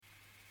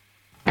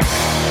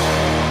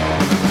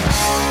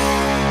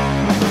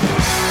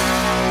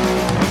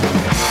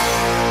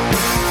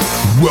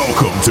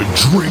Welcome to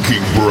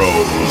Drinking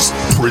Bros,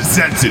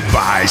 presented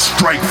by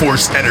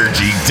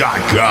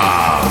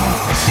StrikeForceEnergy.com.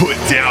 Put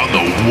down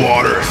the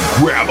water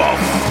and grab a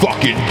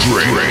fucking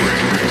drink.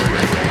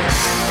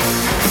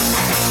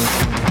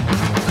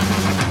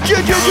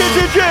 Drinking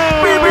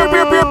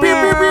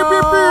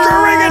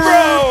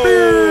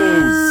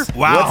Bros!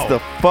 Wow. What's the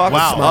fuck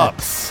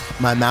up?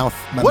 My mouth.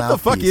 What the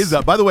fuck is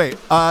up? By the way,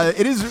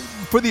 it is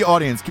for the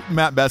audience,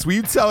 Matt Best. Will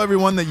you tell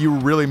everyone that you were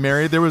really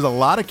married? There was a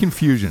lot of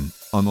confusion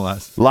on the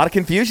last. A lot of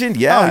confusion?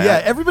 Yeah. Oh,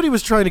 yeah. Everybody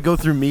was trying to go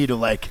through me to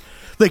like,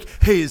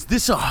 hey, is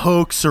this a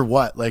hoax or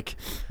what? Like,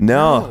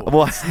 No.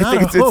 Well, I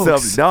think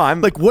it's no, I'm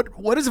like,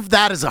 what is if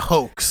that is a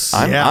hoax?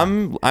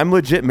 I'm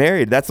legit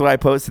married. That's why I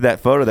posted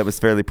that photo that was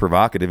fairly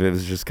provocative. It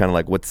was just kind of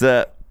like, what's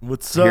up?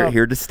 What's up?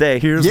 Here to stay.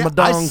 Here's Yeah, my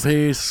dong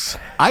piece.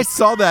 I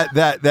saw that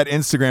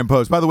Instagram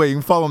post. By the way, you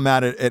can follow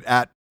Matt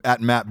at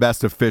Matt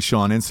Best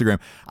Official on Instagram.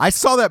 I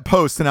saw that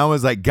post and I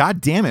was like, God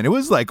damn it. It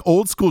was like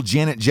old school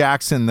Janet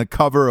Jackson, the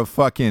cover of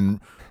fucking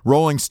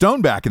Rolling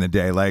Stone back in the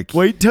day. Like,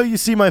 Wait till you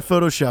see my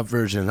Photoshop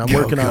version. I'm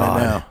working on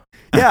it now.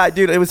 Yeah,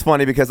 dude, it was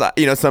funny because,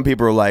 some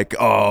people are like,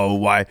 oh,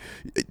 why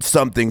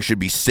something should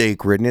be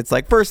sacred. And it's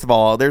like, first of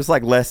all, there's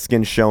like less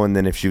skin showing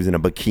than if she was in a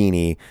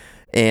bikini.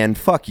 And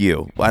fuck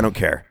you. I don't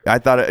care. I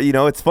thought,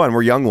 it's fun.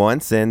 We're young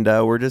once and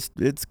it's good.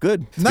 It's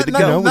good to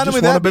go. Not just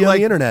only wanna that, be but on like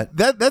the internet.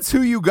 that's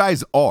who you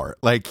guys are.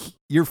 Like,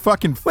 you're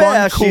fucking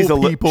fun,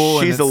 cool people.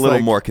 She's a little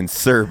more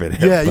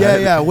conservative.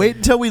 Yeah. Wait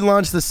until we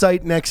launch the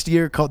site next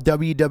year called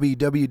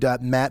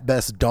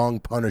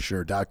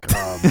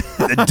www.mattbestdongpunisher.com.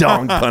 The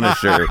dong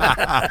punisher.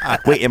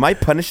 Wait, am I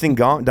punishing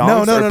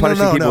dongs or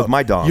punishing people with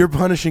my dong? You're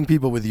punishing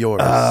people with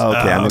yours. Oh,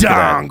 okay. I'm into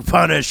Dong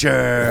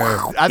Punisher.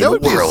 That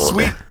would be a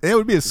sweet. It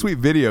would be a sweet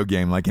video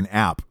game, like an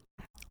app.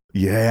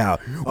 Yeah.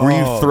 Where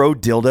you throw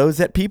dildos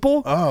at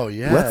people? Oh,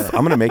 yeah.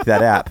 I'm going to make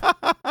that app.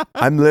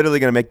 I'm literally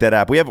going to make that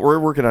app. We're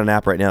working on an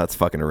app right now that's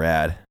fucking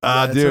rad.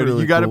 Dude,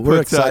 really you got to cool. We're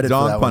put excited for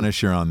Dong that one.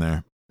 Punisher on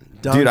there.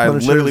 Dong Dude, I'm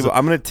Punisher is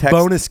going to text.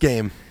 bonus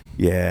game.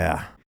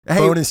 Yeah. Hey,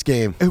 Bonus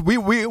game.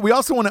 We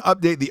also want to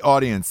update the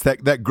audience.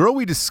 That girl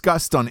we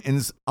discussed on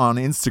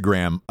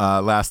Instagram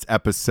last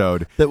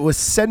episode. That was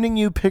sending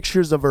you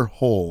pictures of her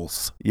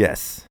holes.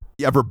 Yes.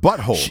 Yeah, of her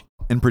butthole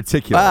in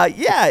particular.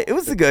 Yeah, it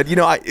was good.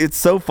 It's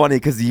so funny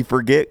because you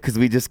forget, because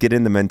we just get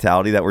in the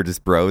mentality that we're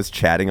just bros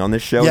chatting on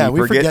this show. Yeah, and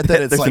you we forget that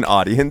it's there's like an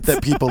audience.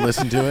 that people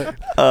listen to it.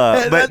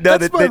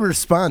 That's my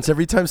response.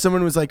 Every time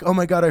someone was like, oh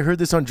my God, I heard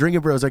this on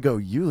Drinking Bros, I go,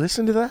 you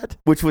listen to that?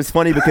 Which was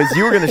funny because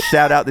you were going to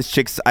shout out this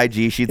chick's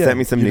IG. She'd sent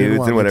me some you didn't nudes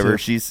want and me whatever. to.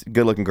 She's a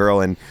good looking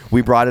girl. And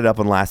we brought it up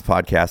on last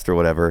podcast or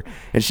whatever.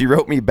 And she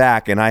wrote me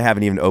back, and I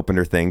haven't even opened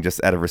her thing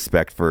just out of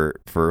respect for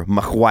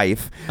my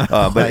wife.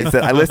 But it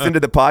said, I listened to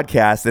the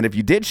podcast, and if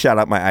you did shout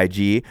out my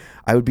IG,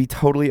 I would be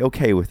totally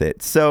okay with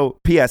it. So,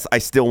 P.S. I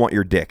still want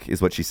your dick,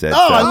 is what she said.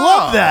 Oh, so, I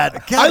love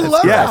that. God, I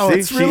love how see,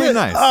 it's really she's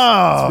nice.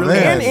 Oh, It's really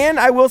man. nice. and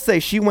I will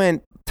say, she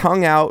went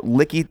tongue out,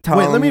 licky tongue.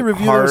 Wait, let me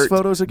review heart, those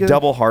photos again.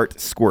 Double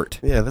heart, squirt.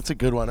 Yeah, that's a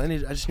good one. I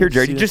just Here, need to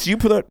Jared, see just you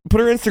put her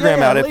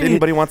Instagram out if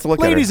anybody wants to look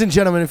at her. Ladies and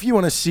gentlemen, if you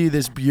want to see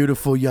this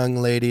beautiful young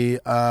lady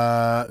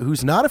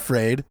who's not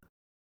afraid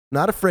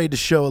to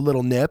show a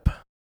little nip,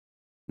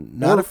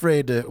 not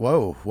afraid to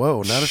not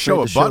afraid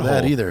Show a to show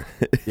that butthole. either.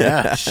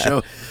 Yeah,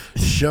 show.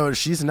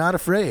 She's not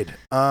afraid.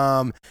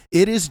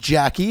 It is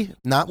Jackie,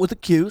 not with a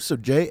Q, so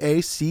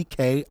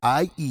JACKIE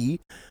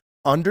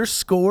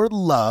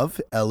 _love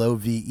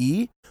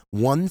LOVE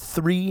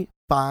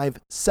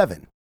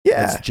 1357.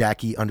 Yeah. That's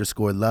Jackie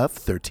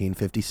 _love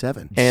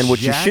 1357. And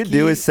what you should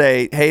do is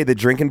say, hey, the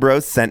Drinking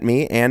Bros sent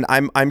me. And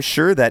I'm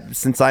sure that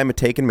since I'm a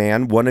taken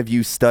man, one of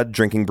you stud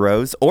Drinking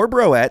Bros or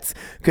broettes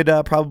could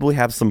probably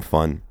have some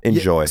fun.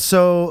 Enjoy. Yeah,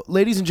 so,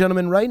 ladies and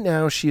gentlemen, right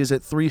now she is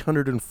at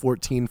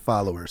 314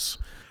 followers.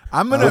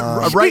 I'm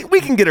gonna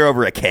we can get her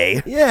over a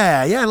K.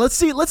 Yeah. Let's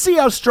see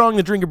how strong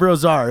the Drinking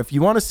Bros are. If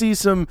you want to see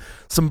some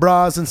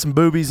bras and some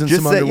boobies and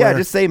some underwear,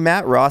 just say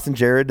Matt, Ross, and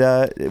Jared.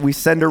 We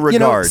send her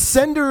regards.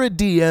 Send her a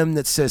DM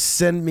that says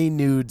 "Send me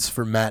nudes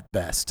for Matt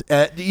Best."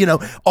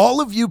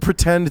 All of you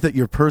pretend that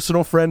you're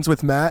personal friends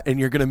with Matt, and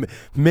you're gonna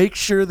make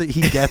sure that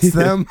he gets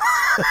them.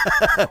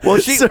 Well,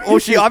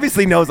 she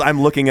obviously knows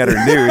I'm looking at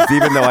her nudes,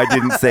 even though I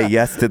didn't say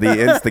yes to the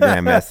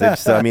Instagram message.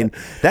 So I mean,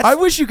 I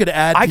wish you could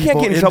add. I can't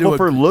get in trouble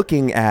for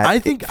looking at.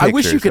 I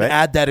wish you could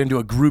add that into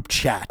a group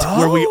chat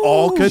where we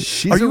all could.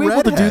 Are you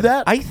able to do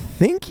that? I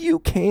think you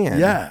can.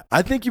 Yeah,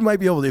 I think you might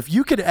be able to. If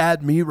you could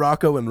add me,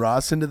 Rocco, and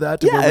Ross into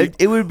that,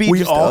 it would be we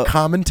just all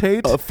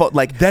commentate.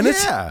 Then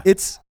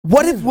it's.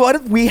 What if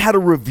we had a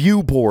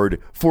review board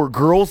for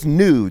girls'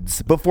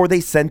 nudes before they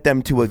sent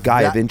them to a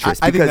guy of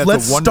interest? I think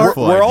that's a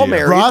wonderful We're all idea.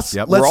 married. Ross,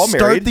 We're let's all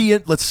start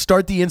married. let's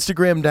start the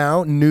Instagram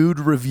now.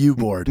 Nude review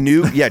board.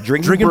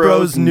 Drinking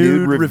Bros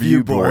nude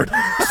review board.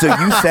 So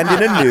you send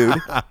in a nude,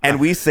 and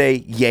we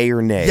say yay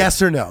or nay.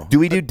 Yes or no. Do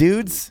we do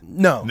dudes?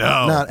 No,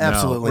 not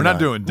absolutely. We're not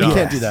doing We dudes.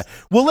 can't do that.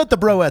 We'll let the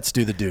broettes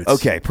do the dudes.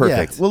 Okay,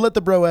 perfect. Yeah, we'll let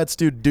the broettes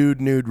do dude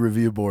nude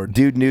review board.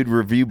 Dude nude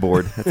review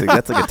board.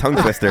 That's like a tongue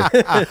twister.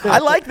 I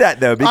like that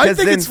though because I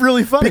think then, it's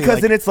really funny. because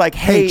like, then it's like,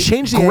 hey,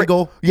 change the great-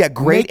 angle. Yeah,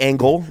 great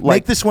angle.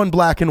 Like Make this one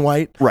black and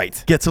white.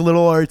 right. Gets a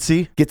little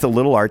artsy. Gets a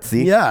little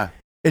artsy. Yeah.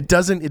 It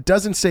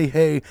doesn't say,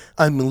 "Hey,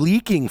 I'm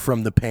leaking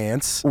from the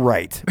pants."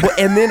 Right.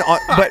 And then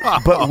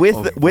but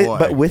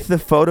with the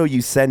photo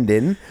you send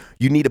in,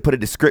 you need to put a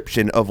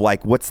description of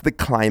like what's the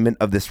climate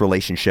of this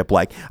relationship.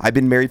 Like, I've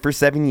been married for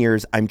 7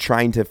 years. I'm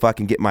trying to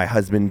fucking get my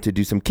husband to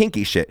do some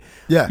kinky shit.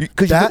 Yeah.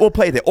 Because we'll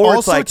play that. Or also,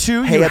 it's like,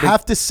 too, hey, you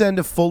have to send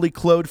a fully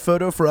clothed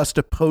photo for us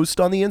to post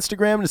on the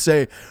Instagram to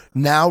say,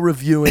 now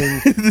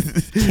reviewing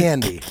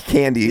Candy.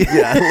 Candy.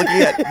 Yeah,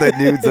 looking at the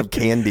nudes of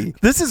Candy.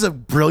 This is a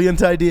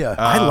brilliant idea.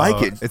 I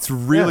like it. It's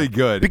really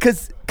good.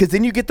 Because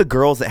then you get the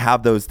girls that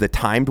have the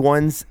timed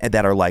ones and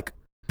that are like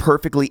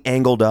perfectly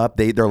angled up.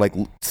 They're like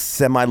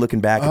semi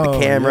looking back at the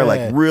camera,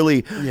 like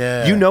really.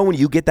 Yeah. You know when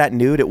you get that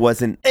nude, it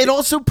wasn't. It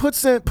also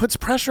puts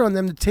pressure on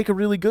them to take a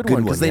really good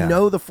one because they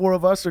know the four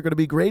of us are going to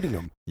be grading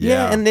them.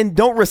 Yeah, and then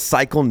don't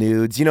recycle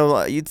nudes. You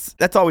know,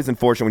 that's always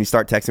unfortunate when you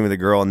start texting with a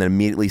girl and then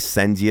immediately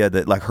sends you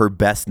like her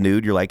best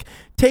nude. You're like,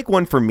 take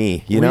one for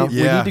me. You know,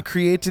 we need to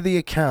create to the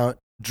account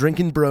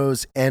Drinking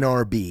Bros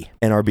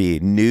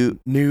NRB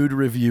nude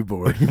review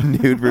board.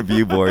 Nude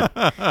review board.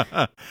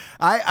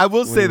 I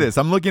will say this.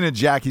 I'm looking at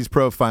Jackie's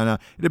profile now.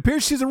 It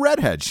appears she's a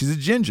redhead. She's a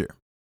ginger.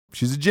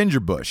 She's a ginger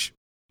bush.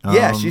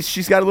 Yeah,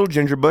 she's got a little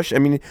ginger bush. I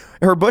mean,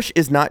 her bush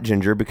is not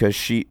ginger because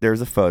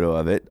there's a photo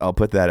of it. I'll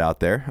put that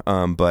out there.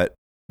 But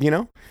you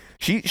know,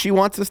 she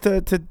wants us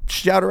to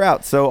shout her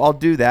out, so I'll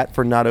do that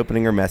for not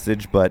opening her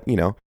message. But you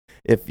know,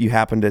 if you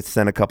happen to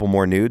send a couple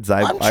more nudes,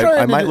 I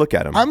might look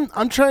at them.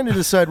 I'm trying to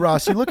decide,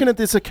 Ross. You looking at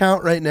this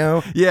account right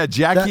now? Yeah,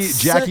 Jackie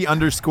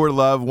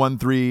 _love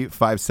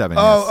 1357.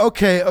 Oh,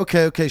 yes.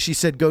 Okay. She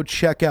said, "Go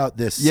check out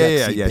this."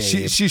 Yeah. babe.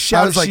 She's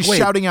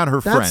shouting out her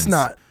friends.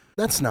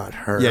 That's not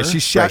her. Yeah,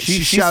 she's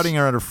shouting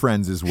out her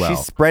friends as well.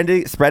 She's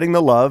spreading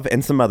the love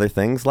and some other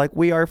things like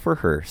we are for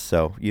her.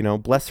 So you know,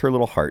 bless her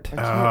little heart.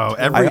 Oh,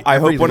 I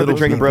hope one of the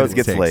drinking bros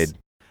gets laid.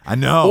 I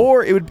know.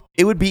 Or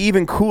it would be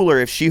even cooler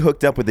if she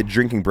hooked up with a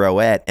drinking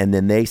broette and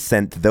then they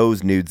sent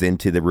those nudes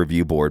into the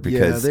review board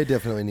because they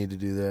definitely need to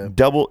do that.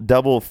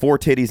 Double 4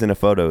 titties in a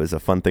photo is a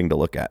fun thing to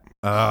look at.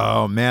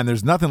 Oh man,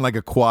 there's nothing like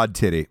a quad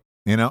titty.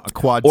 You know, a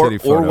quad titty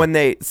photo. Or when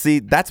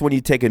that's when you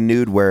take a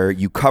nude where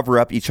you cover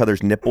up each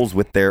other's nipples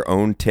with their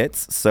own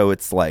tits, so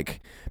it's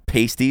like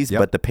pasties,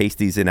 but the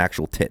pasties in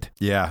actual tit.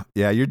 Yeah.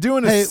 You're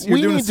doing a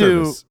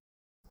service.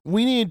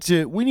 We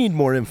need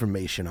more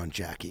information on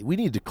Jackie. We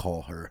need to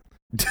call her.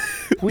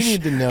 We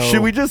need to know.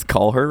 Should we just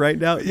call her right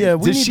now? Yeah,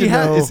 we need to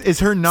know.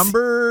 Is her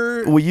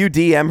number? Will you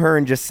DM her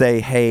and just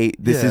say, "Hey,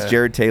 this is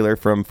Jared Taylor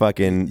from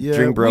fucking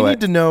Drink Bro"? We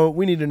need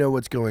to know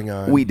what's going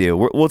on. We do.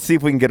 We'll see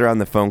if we can get her on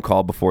the phone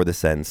call before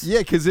this ends. Yeah,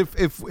 because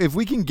if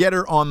we can get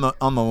her on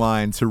the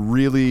line to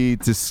really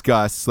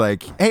discuss,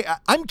 like, hey,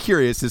 I'm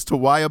curious as to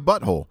why a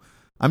butthole.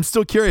 I'm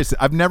still curious.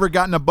 I've never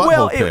gotten a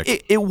butthole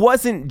pic. It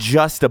wasn't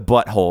just a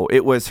butthole.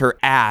 It was her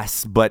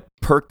ass, but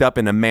perked up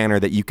in a manner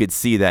that you could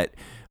see that.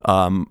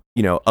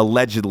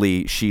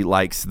 Allegedly she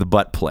likes the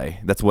butt play.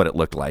 That's what it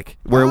looked like.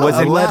 Where it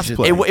wasn't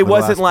allegedly. It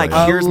wasn't like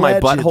here's my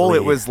butthole. Allegedly.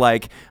 It was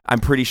like I'm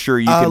pretty sure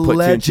you can put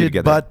 2 and 2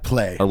 together. Butt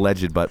play.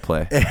 Alleged butt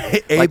play.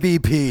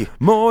 ABP.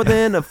 More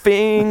than a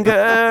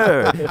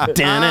finger.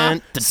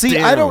 See,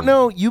 I don't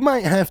know. You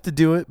might have to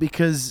do it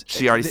because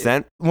she already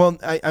sent. Well,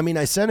 I mean,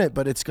 I sent it,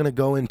 but it's going to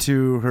go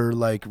into her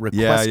like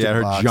requested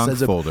her box junk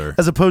folder,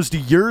 as opposed to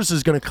yours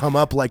is going to come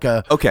up like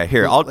a. Okay,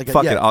 here I'll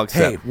I'll accept.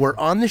 Hey, we're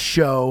on the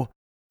show.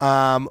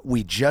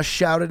 We just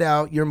shouted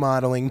out your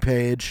modeling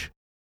page.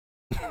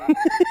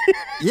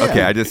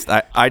 Okay, I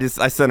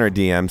sent her a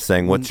DM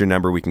saying, "What's your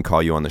number? We can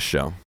call you on the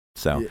show."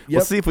 So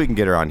we'll see if we can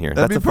get her on here.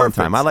 That's a fun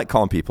time. I like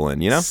calling people in.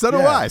 You know. So do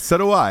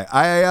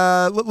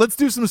I. Let's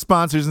do some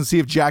sponsors and see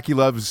if Jackie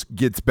Loves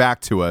gets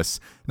back to us.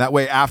 That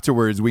way,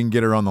 afterwards, we can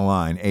get her on the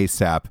line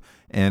ASAP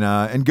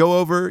and go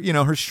over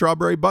her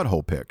strawberry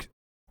butthole pic.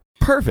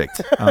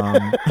 Perfect.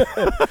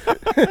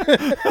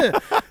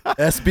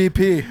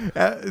 SBP.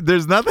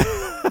 There's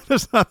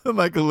nothing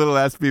like a little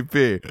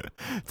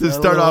SBP to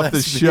start off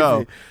the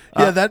show.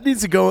 Yeah, that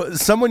needs to go.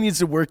 Someone needs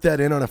to work that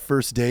in on a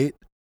first date.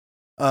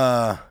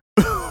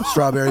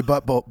 Strawberry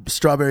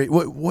strawberry.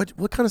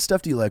 What kind of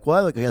stuff do you like? Well, I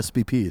like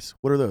SBPs.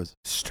 What are those?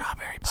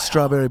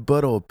 Strawberry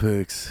butthole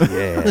pics.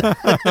 Yeah.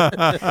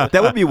 That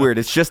would be weird.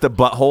 It's just a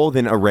butthole,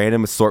 then a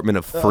random assortment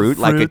of fruit,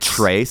 like a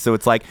tray. So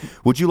it's like,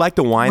 would you like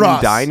to wine and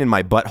dine in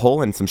my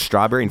butthole and some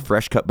strawberry and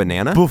fresh cut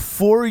banana?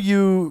 Before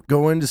you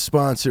go into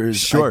sponsors,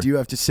 sure. I do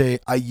have to say,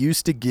 I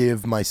used to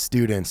give my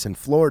students in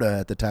Florida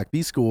at the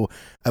TAC-B school,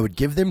 I would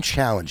give them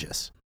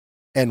challenges.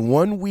 And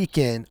one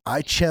weekend,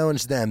 I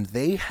challenged them.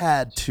 They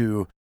had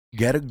to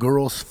get a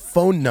girl's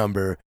phone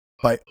number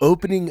by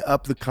opening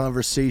up the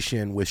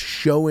conversation with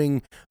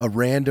showing a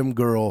random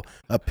girl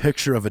a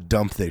picture of a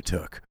dump they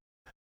took.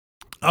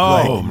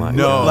 Oh,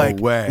 no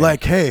way.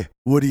 Like, hey,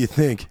 What do you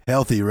think?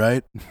 Healthy,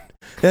 right?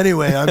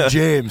 Anyway, I'm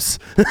James.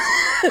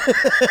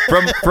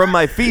 From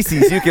my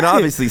feces, you can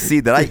obviously see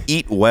that I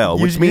eat well,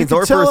 which means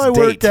our tell I first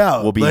worked date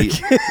out. will be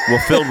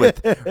filled with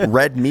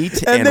red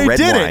meat and they red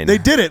did wine. it. They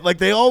did it. Like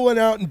they all went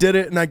out and did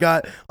it. And I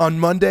got on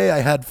Monday. I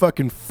had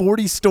fucking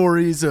 40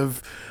 stories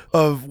of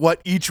what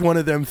each one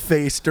of them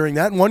faced during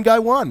that, and one guy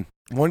won.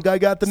 One guy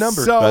got the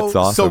number. So, That's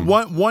awesome.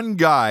 So one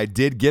guy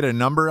did get a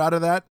number out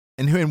of that,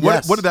 and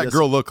what did that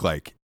girl look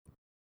like?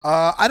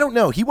 I don't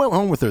know. He went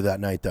home with her that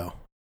night, though.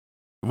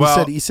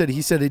 Well, he said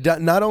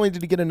not only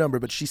did he get a number,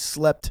 but she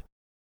slept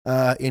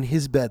in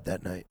his bed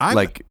that night.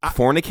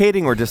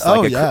 Fornicating or just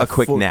like a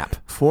quick nap?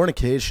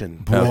 Fornication.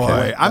 Boy,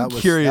 Okay. I'm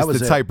curious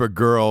the it. type of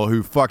girl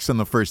who fucks on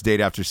the first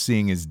date after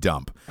seeing his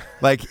dump.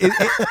 Like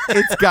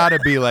it's got to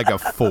be like a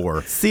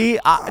 4. See,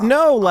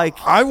 no, like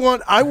I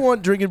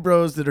want drinking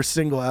bros that are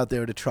single out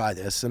there to try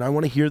this, and I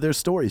want to hear their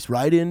stories.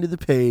 Right into the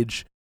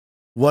page,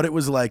 what it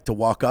was like to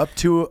walk up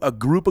to a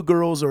group of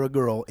girls or a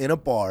girl in a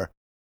bar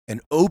and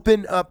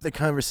open up the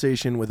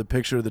conversation with a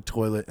picture of the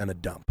toilet and a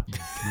dump.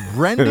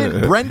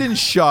 Brendan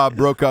Shaw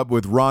broke up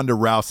with Ronda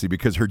Rousey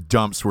because her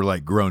dumps were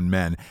like grown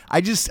men.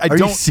 I don't. Are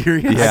you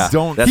serious? Yeah. I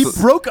don't. That's He what-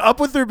 broke up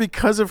with her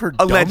because of her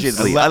dumps?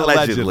 Allegedly.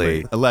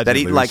 That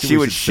he, like, she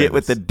would shit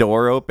with the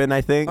door open,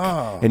 I think,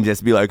 and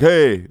just be like,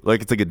 "Hey,"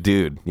 like it's like a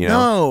dude, you know?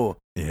 No.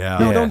 Yeah.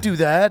 No, don't do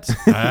that. you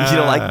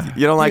don't like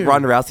Dude,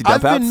 Ronda Rousey dump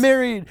I've outs? been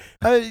married.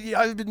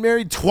 I've been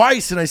married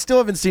twice, and I still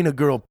haven't seen a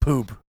girl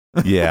poop.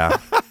 Yeah.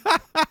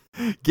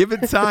 Give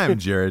it time,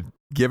 Jared.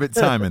 Give it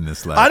time in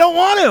this life. I don't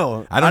want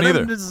to. I don't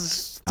either.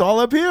 It's all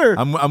up here.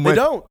 I'm They with.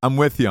 don't. I'm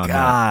with you on that.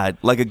 God,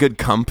 like a good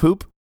cum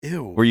poop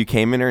Ew. where you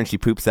came in her and she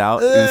poops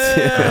out.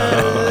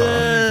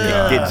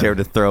 Get Jared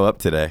to throw up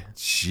today.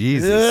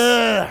 Jesus.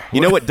 Ugh. You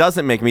know what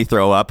doesn't make me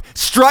throw up?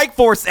 Strike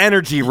Force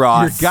energy,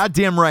 Ross. You're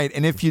goddamn right.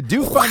 And if you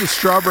do find a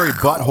strawberry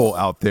butthole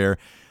out there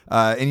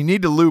and you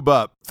need to lube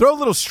up, throw a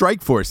little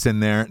Strike Force in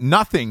there.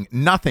 Nothing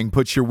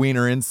puts your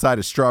wiener inside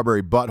a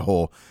strawberry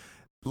butthole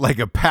like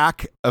a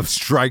pack of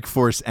Strike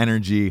Force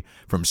energy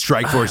from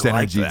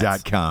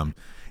StrikeForceEnergy.com.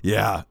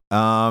 Yeah.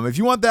 If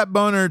you want that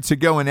boner to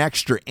go an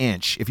extra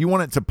inch, if you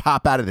want it to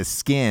pop out of the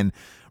skin,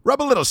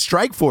 rub a little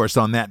Strike Force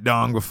on that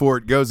dong before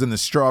it goes in the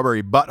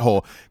strawberry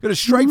butthole. Go to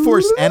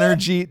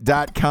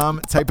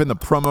StrikeForceEnergy.com. Type in the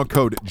promo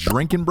code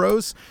Drinkin'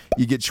 Bros.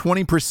 You get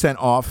 20%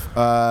 off.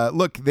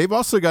 Look, they've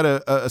also got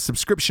a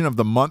subscription of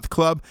the month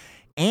club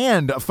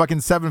and a fucking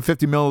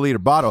 750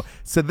 milliliter bottle.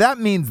 So that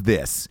means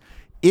this.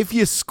 If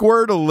you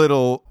squirt a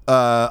little,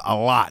 a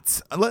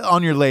lot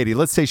on your lady,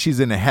 let's say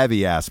she's in a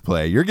heavy ass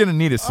play, you're going to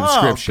need a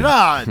subscription. Oh,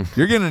 God.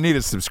 You're going to need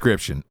a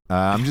subscription.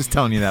 I'm just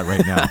telling you that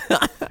right now.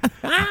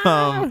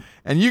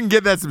 And you can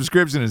get that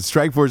subscription at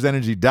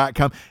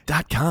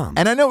StrikeForceEnergy.com.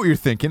 And I know what you're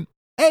thinking.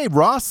 Hey,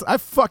 Ross, I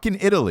fucking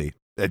Italy.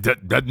 It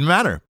doesn't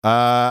matter.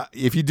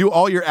 If you do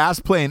all your ass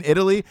play in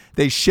Italy,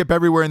 they ship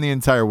everywhere in the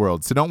entire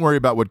world. So don't worry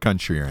about what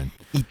country you're in.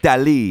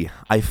 Italy.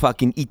 I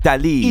fucking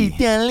Italy.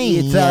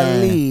 Italianos.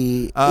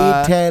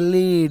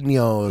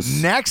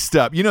 Next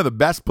up, you know the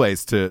best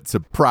place to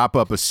prop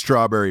up a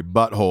strawberry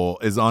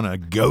butthole is on a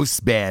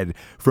ghost bed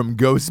from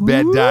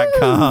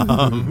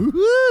ghostbed.com.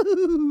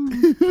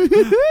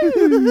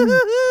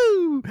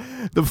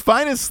 The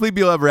finest sleep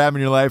you'll ever have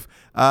in your life.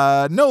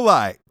 No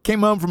lie.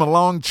 Came home from a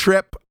long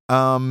trip.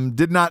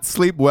 Did not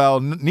sleep well.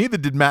 Neither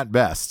did Matt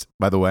Best,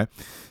 by the way.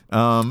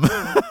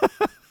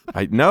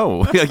 I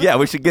know. Yeah,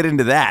 we should get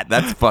into that.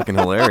 That's fucking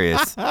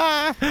hilarious.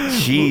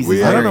 Jesus. We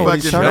had I don't know a what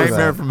he's fucking talking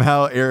Nightmare about. from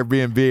Hell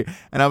Airbnb,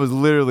 and I was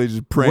literally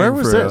just praying Where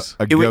was for this?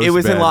 a It ghost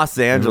was in bed. Los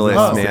Angeles, It was in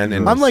Los man, Angeles.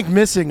 and I'm like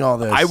missing all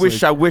this. I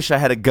wish I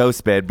had a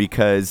ghost bed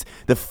because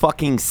the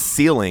fucking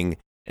ceiling.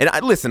 And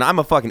listen, I'm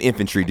a fucking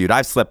infantry dude.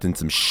 I've slept in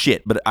some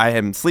shit, but I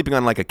am sleeping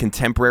on like a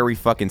contemporary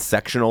fucking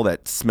sectional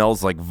that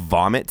smells like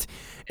vomit.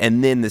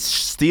 And then the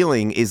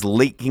ceiling is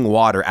leaking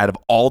water out of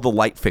all the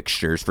light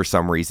fixtures for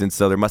some reason.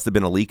 So there must have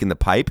been a leak in the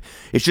pipe.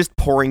 It's just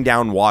pouring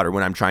down water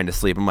when I'm trying to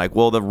sleep. I'm like,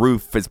 well, the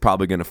roof is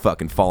probably going to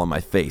fucking fall on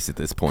my face at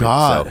this point.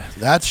 God,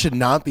 So that should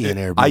not be an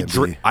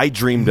Airbnb. I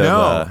dreamed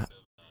No.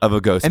 of a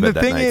ghost And bed the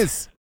that thing night.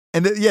 is,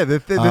 and the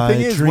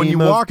thing is, when you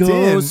walked in,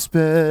 it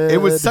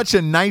was such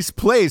a nice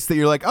place that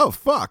you're like, oh,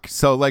 fuck.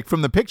 So, like,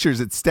 from the pictures,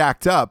 it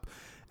stacked up,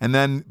 and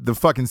then the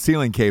fucking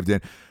ceiling caved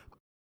in.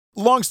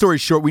 Long story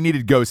short, we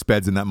needed ghost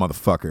beds in that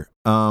motherfucker.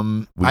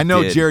 I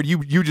know, did. Jared,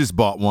 you just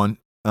bought one.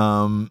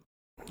 I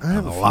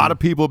have A lot of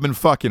people have been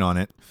fucking on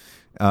it.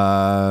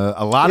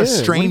 A lot of Yeah,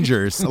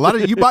 strangers. A lot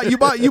of you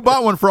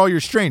bought one for all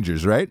your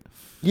strangers, right?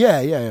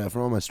 Yeah,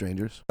 for all my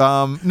strangers. No,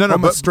 All my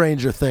but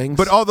stranger things.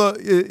 But all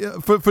the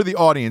for the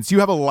audience,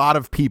 you have a lot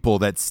of people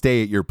that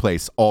stay at your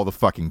place all the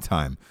fucking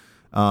time.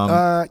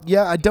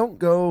 yeah, I don't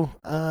go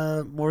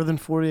more than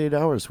 48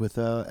 hours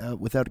without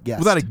a guest.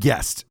 Without a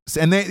guest,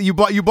 and you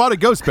bought a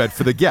ghost bed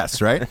for the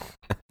guests, right?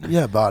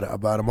 Yeah, I bought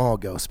them all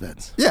ghost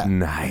beds. Yeah,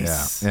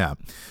 Nice. Yeah.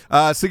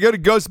 So go to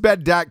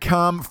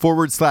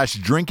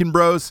ghostbed.com/drinking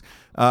bros.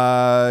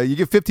 You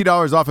get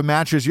 $50 off a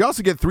mattress. You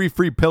also get 3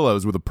 free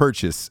pillows with a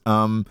purchase.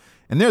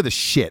 and they're the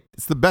shit.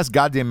 It's the best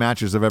goddamn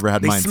mattress I've ever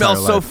had in my They entire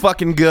smell life. so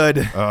fucking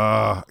good.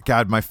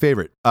 God, my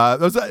favorite.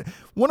 Those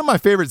one of my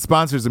favorite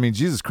sponsors. I mean,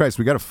 Jesus Christ,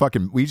 we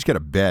each got a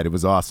bed. It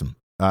was awesome.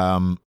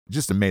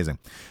 Just amazing.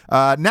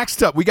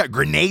 Next up, we got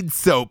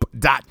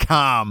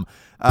GrenadeSoap.com.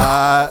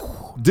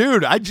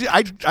 Dude, I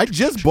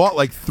just bought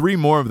like 3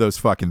 more of those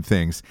fucking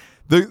things.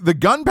 The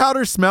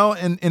gunpowder smell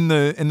in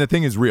the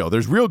thing is real.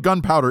 There's real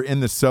gunpowder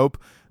in the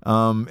soap.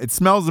 It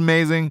smells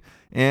amazing,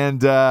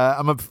 and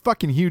I'm a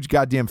fucking huge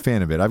goddamn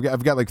fan of it.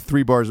 I've got like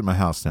 3 bars at my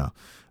house now.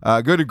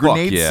 Go to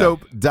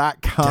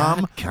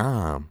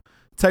GrenadeSoap.com.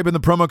 Type in the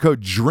promo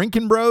code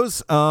Drinkin'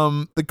 Bros.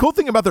 The cool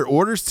thing about their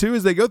orders too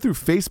is they go through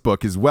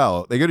Facebook as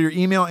well. They go to your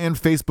email and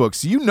Facebook,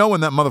 so you know when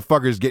that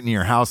motherfucker is getting to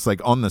your house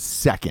like on the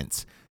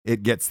second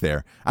it gets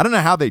there. I don't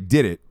know how they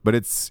did it, but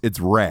it's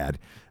rad.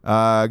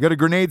 Go to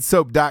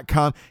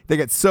GrenadeSoap.com. They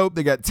got soap.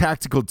 They got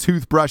tactical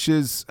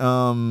toothbrushes.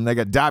 They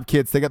got dop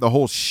kits. They got the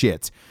whole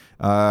shit.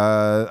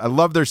 I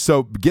love their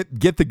soap.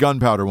 Get the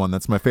gunpowder one.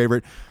 That's my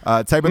favorite.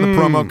 Type in the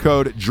promo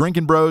code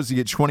Drinkin' Bros. You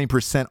get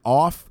 20%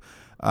 off.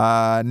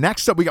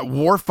 Next up, we got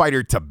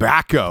Warfighter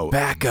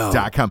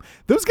Tobacco.com.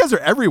 Those guys are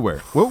everywhere.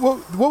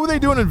 What were they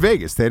doing in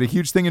Vegas? They had a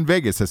huge thing in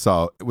Vegas I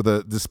saw with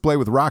a display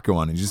with Rocco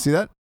on it. Did you see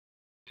that?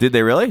 Did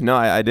they really? No,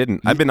 I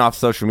didn't. I've been off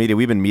social media.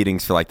 We've been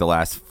meetings for like the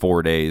last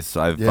 4 days,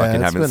 so I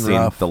fucking haven't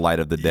seen the light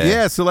of the day.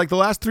 Yeah, so like the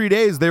last 3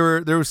 days,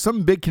 there was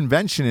some big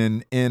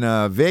convention in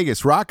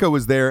Vegas. Rocco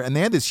was there, and they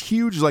had this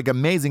huge, like,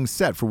 amazing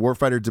set for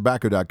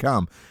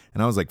WarfighterTobacco.com.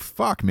 And I was like,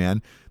 fuck,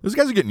 man. Those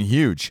guys are getting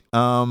huge.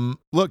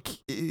 Look,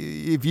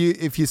 if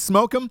you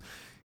smoke them,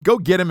 go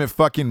get them at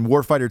fucking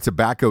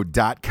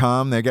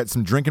warfightertobacco.com. They got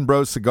some Drinkin'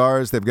 Bros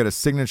cigars. They've got a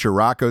signature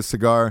Rocco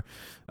cigar.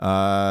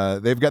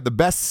 They've got the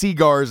best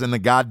cigars in the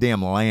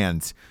goddamn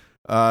land.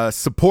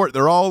 Support.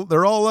 They're all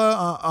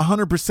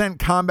 100%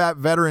 combat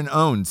veteran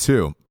owned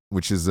too,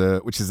 which is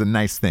a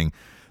nice thing.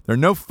 There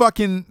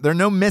are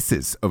no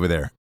misses over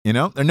there. You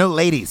know, there are no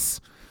ladies.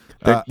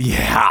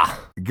 Yeah.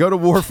 Go to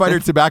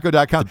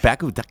warfightertobacco.com.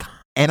 Tobacco.com.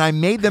 And I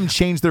made them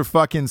change their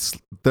fucking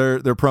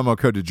their promo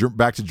code to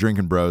back to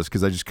Drinkin' Bros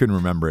because I just couldn't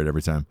remember it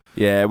every time.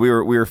 Yeah, we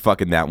were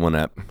fucking that one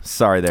up.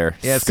 Sorry there,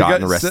 Scott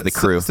and the rest of the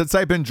crew. So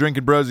type in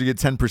Drinkin' Bros, you get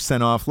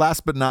 10% off.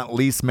 Last but not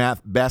least, Matt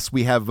Best,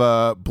 we have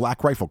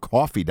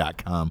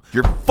BlackRifleCoffee.com.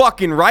 You're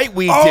fucking right,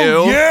 we do.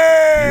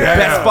 Yeah!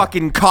 Best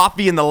fucking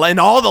coffee in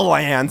all the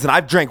lands, and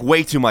I've drank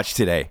way too much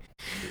today.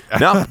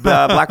 No,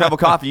 Black Rifle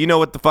Coffee, you know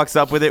what the fuck's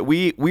up with it.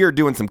 We are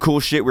doing some cool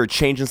shit. We're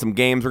changing some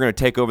games. We're going to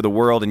take over the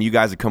world, and you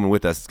guys are coming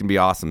with us. It's going to be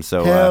awesome.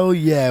 So hell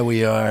yeah,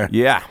 we are.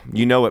 Yeah,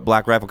 you know at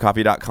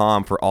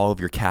blackriflecoffee.com for all of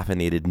your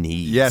caffeinated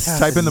needs. Yes,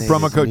 type in the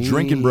promo code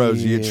Drinkin'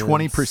 Bros. You get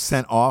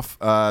 20% off.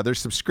 Their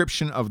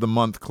subscription of the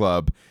month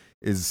club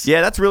is...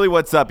 Yeah, that's really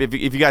what's up. If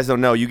you guys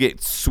don't know, you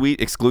get sweet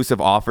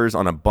exclusive offers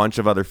on a bunch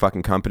of other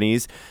fucking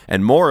companies.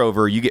 And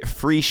moreover, you get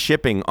free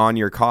shipping on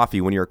your coffee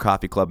when you're a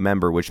coffee club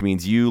member, which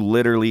means you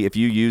literally, if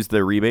you use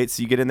the rebates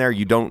you get in there,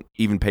 you don't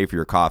even pay for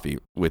your coffee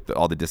with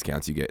all the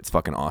discounts you get. It's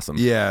fucking awesome.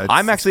 Yeah,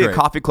 I'm actually a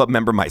coffee club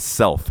member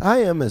myself.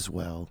 I am as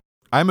well.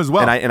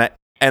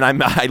 And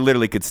I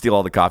literally could steal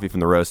all the coffee from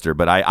the roaster,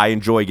 but I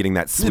enjoy getting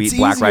that sweet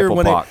Black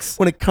Rifle box.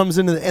 When it comes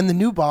into and the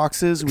new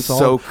boxes with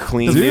so all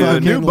clean, the dude.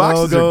 The new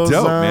boxes are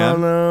dope,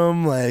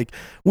 man. Like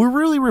we're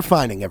really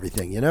refining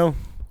everything, you know.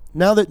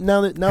 Now that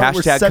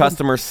Hashtag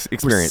customer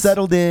experience. We're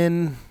settled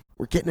in.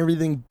 We're getting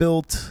everything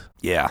built.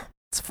 Yeah,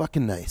 it's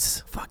fucking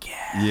nice. Fuck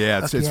yeah.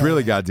 Yeah, it's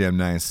really goddamn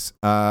nice.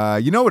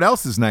 You know what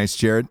else is nice,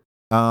 Jared?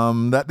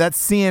 That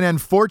CNN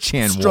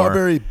 4chan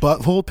strawberry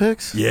butthole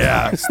pics.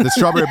 Yeah, the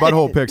strawberry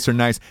butthole pics are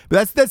nice. But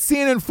that's that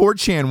CNN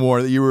 4chan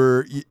war that you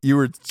were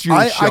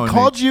I showing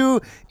called me.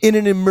 you in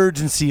an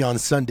emergency on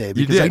Sunday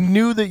because I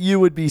knew that you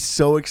would be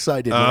so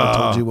excited when I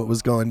told you what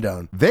was going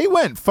down. They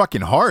went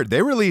fucking hard.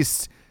 They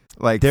released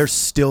they're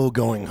still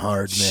going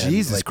hard, man.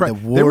 Jesus Christ!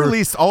 They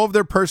released all of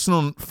their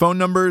personal phone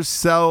numbers,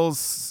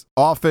 cells,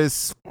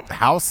 office,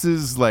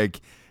 houses,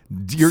 like.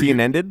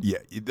 CNN did? Yeah,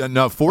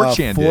 no,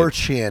 4chan did.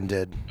 4chan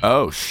did.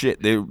 Oh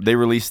shit! They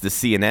released the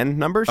CNN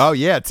numbers. Oh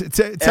yeah,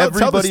 tell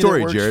the story,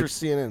 that works Jared. For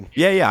CNN.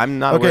 Yeah, I'm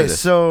not aware of this.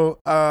 So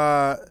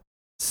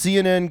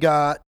CNN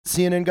got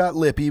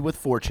lippy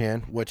with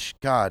 4chan, which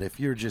God, if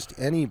you're just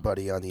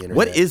anybody on the internet,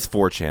 what is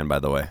 4chan, by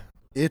the way?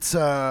 It's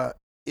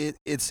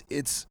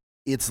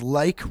it's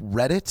like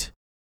Reddit,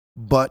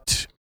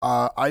 but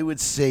I would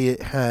say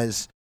it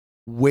has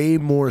way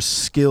more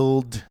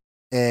skilled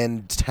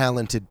and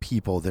talented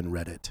people than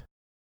Reddit.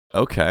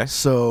 Okay.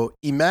 So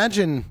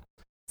imagine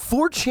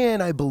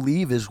 4chan, I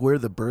believe, is where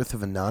the birth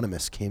of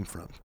Anonymous came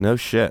from. No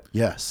shit.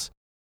 Yes.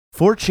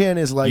 4chan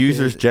is like...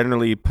 Users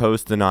generally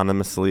post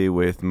anonymously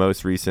with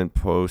most recent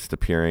post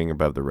appearing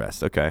above the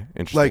rest. Okay.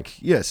 Interesting.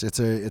 Like, yes, it's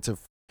a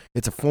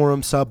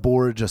forum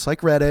subboard just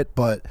like Reddit,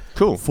 but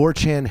cool.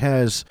 4chan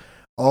has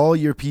all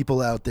your people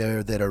out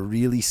there that are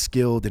really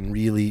skilled and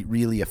really,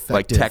 really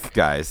effective. Like tech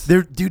guys.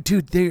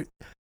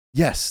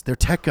 Yes, they're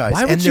tech guys.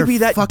 Why would you be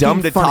that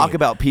dumb to talk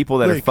about people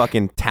that are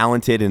fucking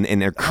talented and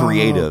they're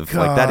creative?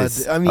 Like that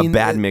is a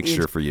bad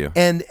mixture for you.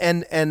 And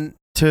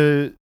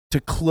to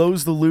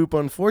close the loop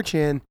on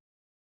 4chan,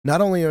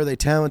 not only are they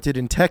talented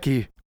and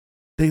techie,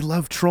 they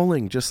love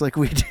trolling just like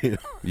we do.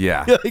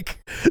 Yeah. Like,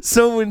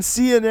 so when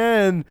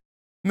CNN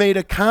made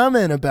a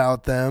comment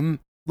about them,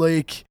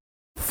 like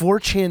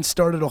 4chan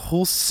started a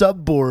whole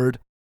subboard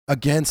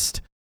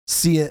against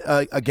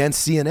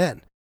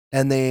CNN,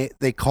 and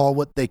they call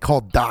what they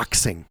call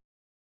doxing,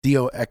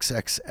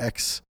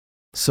 DOXXX.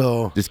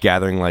 So Just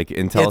gathering like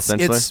intel,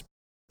 essentially. It's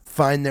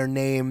find their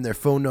name, their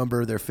phone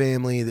number, their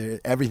family, their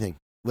everything,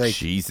 like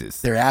Jesus.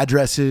 their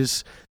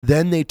addresses.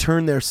 Then they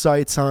turn their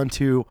sights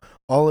onto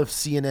all of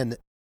CNN.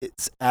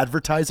 Its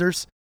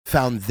advertisers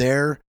found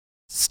their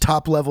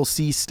top level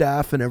C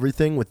staff and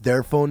everything with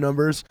their phone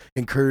numbers,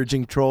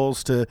 encouraging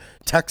trolls to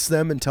text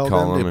them and tell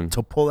them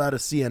to pull out of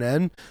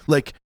CNN.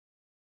 Like,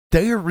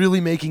 they are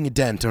really making a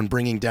dent on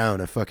bringing down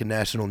a fuking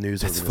national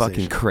news That's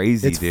organization. fucking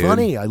crazy, it's dude.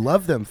 funny. I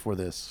love them for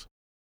this.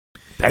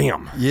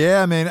 Damn.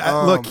 Yeah,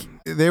 man. Look,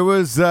 there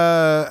was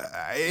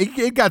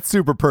it got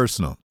super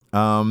personal.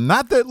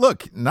 Not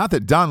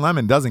that Don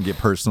Lemon doesn't get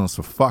personal,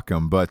 so fuck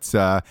him. But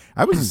I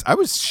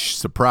was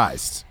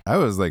surprised. I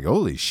was like,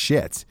 holy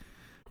shit.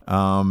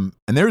 And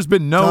there's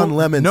been no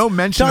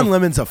mention. Don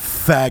Lemon's a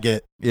faggot.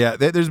 Yeah,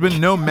 there's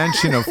been no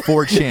mention of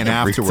 4chan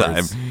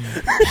afterwards.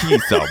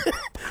 He's so.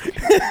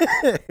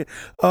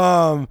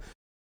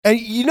 And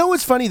you know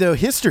what's funny though?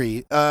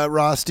 History,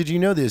 Ross. Did you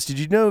know this? Did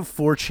you know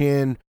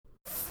 4chan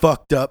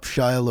fucked up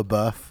Shia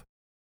LaBeouf?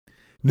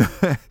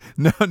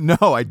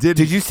 No, I didn't.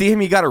 Did you see him?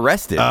 He got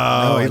arrested.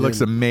 Oh, he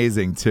looks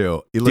amazing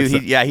too.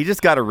 He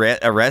just got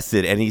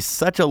arrested, and he's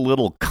such a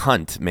little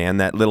cunt, man.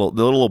 The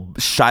little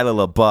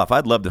Shia LaBeouf.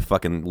 I'd love to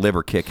fucking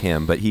liver kick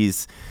him, but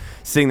he's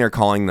sitting there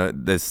calling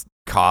this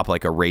cop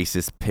like a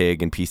racist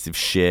pig and piece of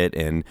shit,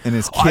 and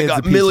his kid's I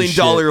got $1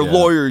 million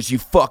lawyers, you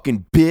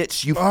fucking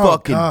bitch, you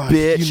fucking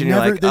bitch. And you're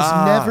like, there's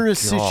never a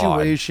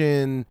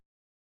situation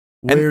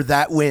where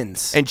that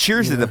wins. And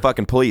cheers to the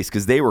fucking police,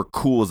 because they were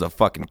cool as a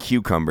fucking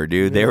cucumber,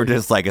 dude. They were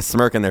just like a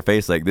smirk on their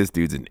face like, this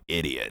dude's an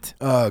idiot.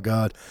 Oh,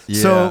 God.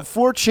 Yeah. So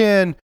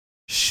 4chan,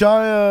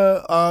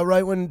 Shia,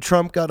 right when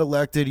Trump got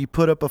elected, he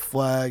put up a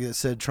flag that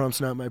said, Trump's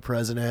not my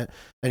president.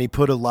 And he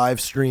put a live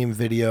stream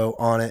video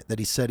on it that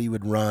he said he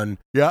would run.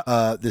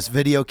 Yeah. This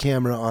video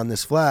camera on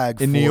this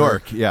flag. In New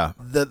York, yeah.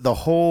 The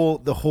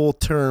whole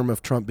term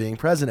of Trump being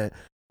president.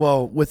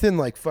 Well, within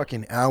like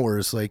fucking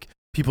hours, like,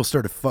 people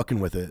started fucking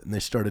with it, and they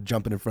started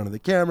jumping in front of the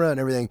camera and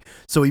everything.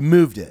 So he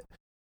moved it.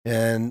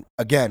 And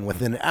again,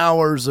 within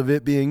hours of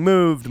it being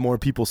moved, more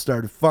people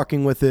started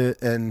fucking with it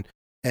and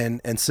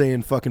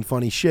saying fucking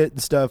funny shit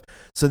and stuff.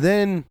 So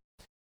then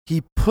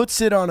he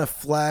puts it on a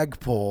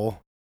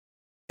flagpole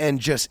and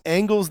just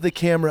angles the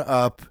camera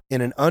up in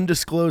an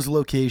undisclosed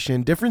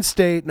location, different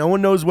state, no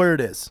one knows where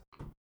it is.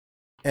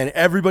 And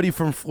everybody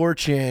from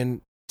 4chan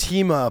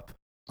team up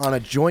on a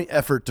joint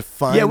effort to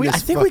find this I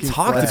think we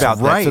talked flag. about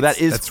that. Right. So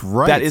that is That's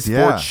right. That is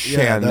Yeah.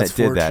 4chan that's that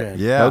did 4chan. that.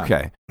 Yeah.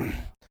 Okay.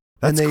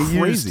 That's and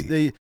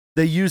crazy.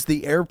 They used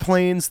the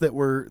airplanes that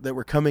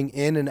were coming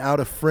in and out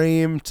of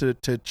frame to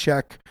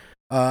check.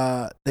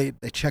 They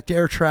checked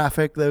air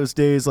traffic those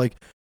days. Like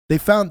they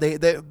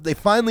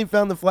finally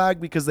found the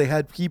flag because they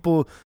had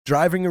people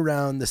driving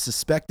around the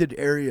suspected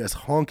areas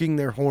honking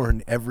their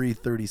horn every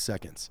 30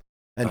 seconds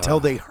until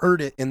they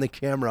heard it in the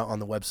camera on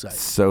the website.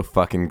 So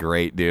fucking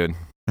great, dude.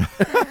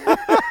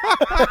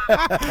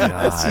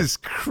 This is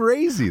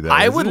crazy, though.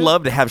 I would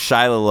love to have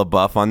Shia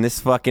LaBeouf on this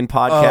fucking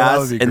podcast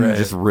would be and great.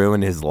 just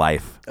ruin his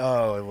life.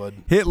 Oh, it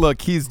would.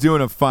 Look, he's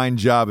doing a fine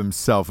job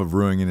himself of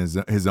ruining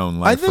his own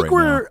life. I think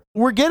right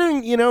we're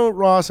getting,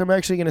 Ross, I'm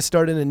actually going to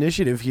start an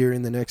initiative here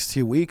in the next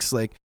 2 weeks.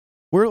 Like,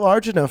 we're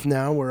large enough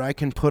now where I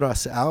can put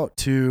us out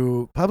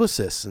to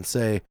publicists and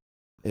say,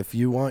 if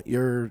you want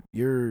your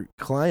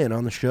client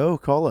on the show,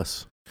 call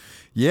us.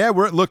 Yeah,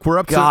 we're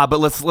up to. God, but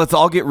let's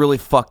all get really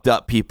fucked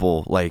up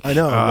people. Like, I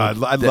know.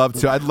 I'd love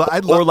to. I'd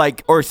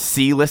love. Or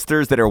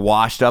C-listers that are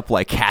washed up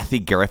like Kathy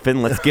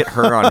Griffin. Let's get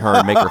her on her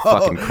and make her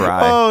fucking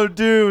cry. Oh,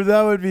 dude,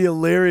 that would be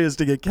hilarious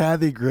to get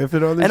Kathy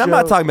Griffin on the show. And I'm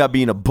not talking about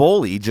being a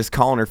bully, just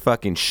calling her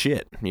fucking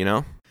shit,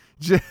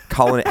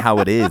 calling it how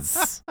it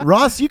is.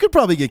 Ross, you could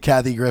probably get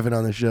Kathy Griffin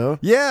on the show.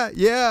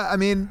 Yeah. I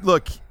mean,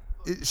 look,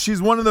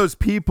 she's one of those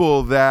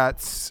people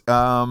that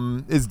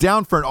is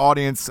down for an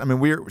audience. I mean,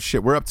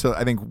 we're up to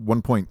I think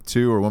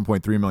 1.2 or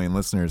 1.3 million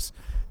listeners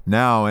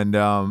now, and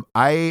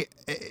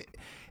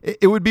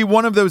it would be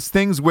one of those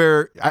things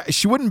where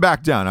she wouldn't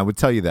back down. I would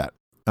tell you that.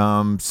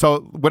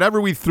 So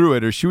whatever we threw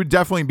at her, she would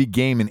definitely be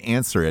game and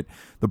answer it.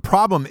 The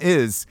problem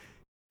is,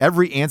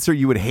 every answer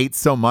you would hate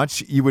so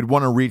much, you would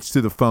want to reach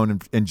to the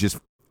phone and just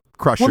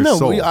crush her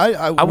soul. We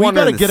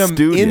got to get them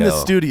in the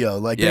studio.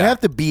 Like, they have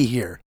to be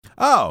here.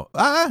 Oh,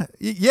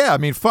 yeah. I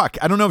mean, fuck.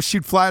 I don't know if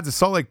she'd fly out to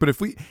Salt Lake, but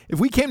if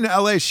we came to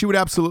LA, she would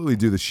absolutely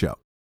do the show.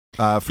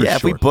 For sure.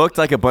 If we booked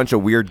like a bunch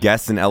of weird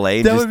guests in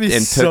LA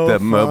and took the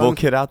mobile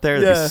kit out there,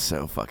 it'd be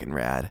so fucking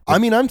rad. I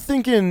mean, I'm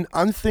thinking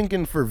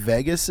for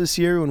Vegas this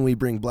year when we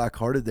bring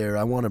Blackhearted there,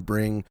 I want to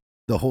bring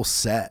the whole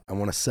set. I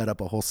want to set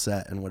up a whole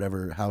set in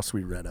whatever house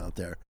we rent out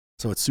there.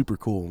 So it's super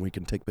cool and we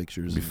can take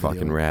pictures. It'd be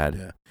fucking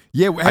rad.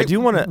 Yeah. I do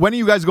want to. When are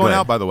you guys going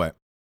out, by the way?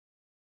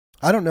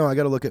 I don't know. I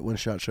got to look at when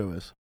SHOT Show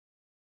is.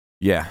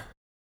 Yeah.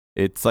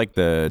 It's like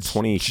the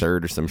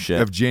 23rd or some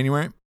shit. Of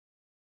January?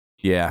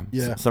 Yeah.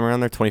 Yeah. Somewhere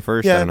around there,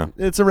 21st. Yeah, I don't know.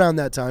 it's around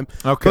that time.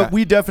 Okay. But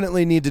we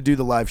definitely need to do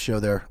the live show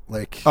there.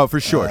 Like, Oh, for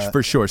sure.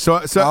 For sure. So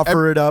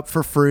offer it up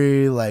for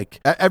free. Like,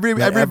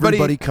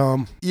 everybody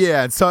come.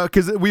 Yeah. So,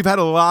 because we've had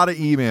a lot of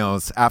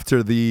emails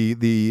after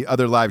the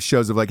other live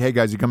shows of like, hey,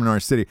 guys, you're coming to our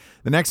city.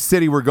 The next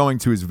city we're going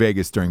to is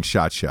Vegas during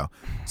SHOT Show.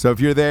 So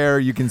if you're there,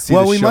 you can see the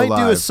show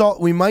live.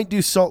 We might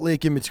do Salt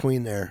Lake in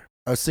between there.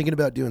 I was thinking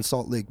about doing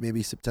Salt Lake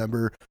maybe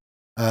September,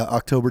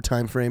 October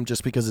timeframe,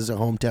 just because it's a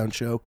hometown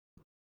show.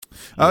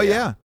 Oh,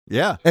 yeah.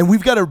 Yeah. And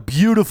we've got a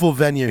beautiful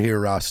venue here,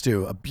 Ross,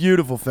 too. A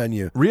beautiful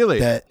venue. Really?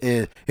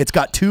 It's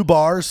got 2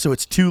 bars, so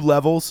it's 2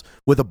 levels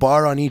with a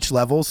bar on each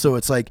level. So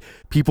it's like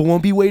people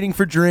won't be waiting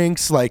for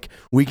drinks. Like,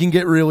 we can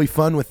get really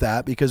fun with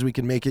that because we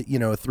can make it,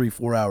 a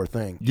 3-4 hour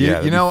thing.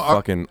 Yeah,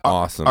 fucking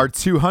awesome. Our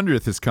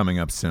 200th is coming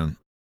up soon.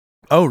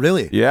 Oh,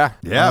 really? Yeah.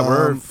 Yeah,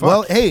 we're fucked.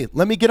 Well, hey,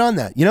 let me get on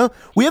that.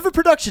 We have a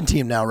production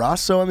team now,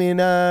 Ross. So, I mean,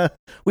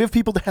 we have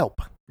people to help.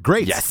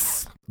 Great.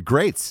 Yes.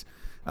 Great.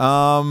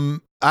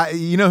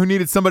 Who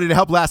needed somebody to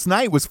help last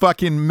night was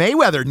fucking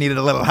Mayweather needed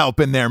a little help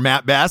in there,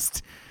 Matt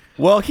Best.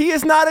 Well, he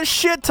is not a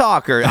shit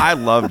talker. I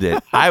loved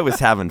it. I was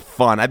having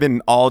fun. I've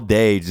been all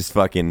day just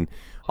fucking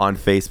on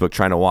Facebook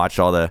trying to watch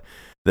all the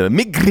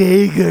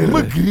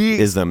McGregor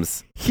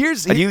isms. You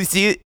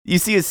see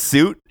his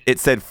suit? It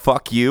said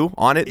 "fuck you"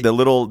 on it.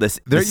 The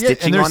stitching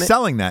and they're on it.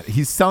 selling that.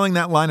 He's selling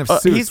that line of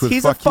suits.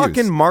 He's a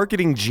fucking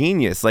marketing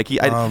genius. Like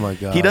oh my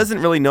God. He doesn't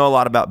really know a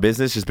lot about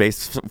business, just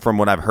based from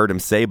what I've heard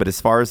him say. But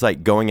as far as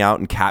like going out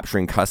and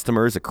capturing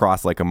customers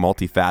across like a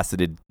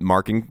multifaceted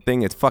marketing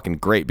thing, it's fucking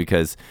great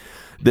because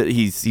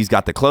he's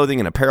got the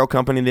clothing and apparel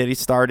company that he's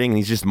starting, and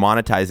he's just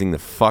monetizing the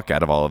fuck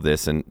out of all of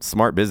this. And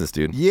smart business,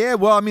 dude. Yeah,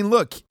 well, I mean,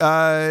 look,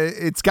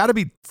 it's got to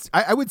be,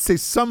 I would say,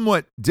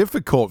 somewhat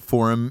difficult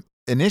for him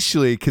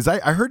initially, because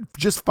I heard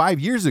just 5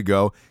 years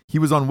ago he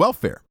was on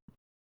welfare.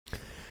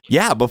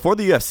 Yeah, before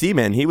the UFC,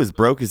 man, he was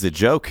broke as a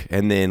joke,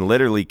 and then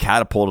literally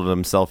catapulted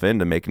himself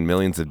into making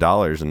millions of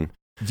dollars. And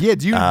yeah,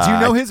 do you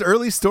know his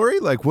early story?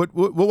 Like, what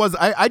was?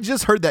 I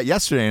just heard that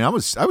yesterday, and I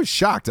was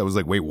shocked. I was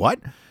like, wait, what?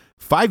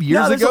 5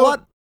 years ago?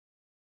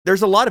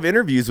 There's a lot of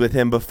interviews with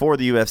him before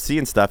the UFC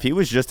and stuff. He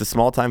was just a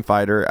small-time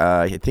fighter.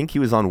 I think he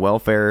was on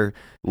welfare,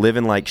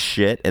 living like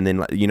shit, and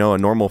then a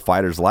normal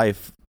fighter's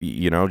life.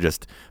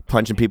 Just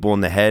punching people in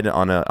the head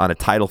on a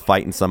title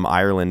fight in some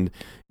Ireland,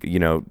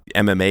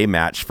 MMA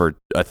match for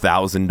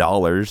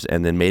 $1,000,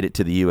 and then made it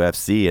to the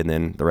UFC, and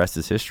then the rest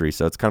is history.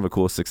 So it's kind of a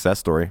cool success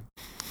story.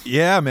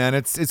 Yeah, man,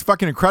 it's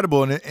fucking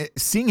incredible, and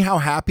seeing how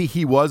happy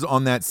he was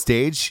on that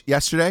stage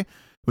yesterday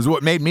was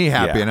what made me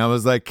happy. Yeah. And I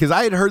was like, because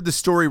I had heard the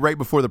story right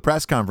before the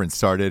press conference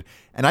started,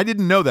 and I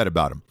didn't know that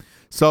about him.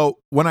 So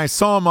when I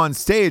saw him on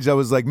stage, I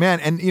was like, man,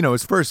 and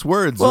his first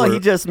words were, he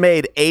just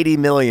made $80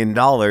 million,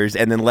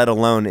 and then let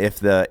alone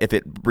if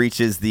it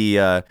reaches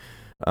the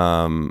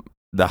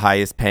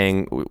highest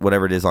paying,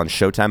 whatever it is on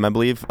Showtime, I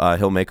believe,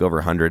 he'll make over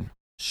 100.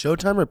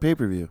 Showtime or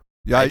pay-per-view?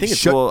 Yeah, I think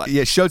it's cool.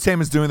 Yeah,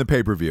 Showtime is doing the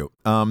pay-per-view.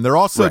 They're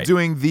also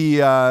doing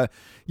the,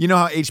 you know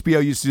how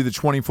HBO used to do the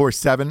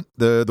 24/7,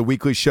 the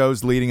weekly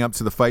shows leading up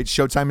to the fight?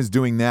 Showtime is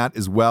doing that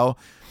as well.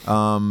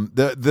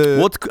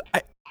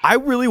 I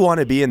really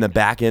want to be in the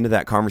back end of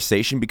that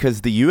conversation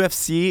because the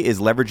UFC is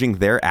leveraging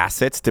their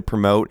assets to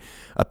promote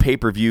a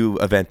pay-per-view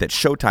event that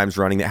Showtime's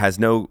running that has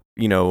no,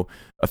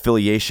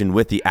 affiliation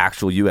with the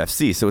actual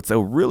UFC. So it's a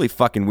really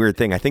fucking weird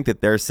thing. I think that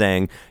they're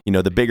saying,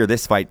 the bigger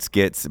this fight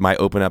gets, it might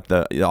open up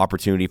the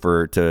opportunity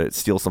to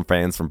steal some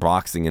fans from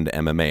boxing into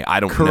MMA.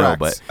 I don't know,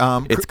 but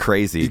it's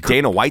crazy.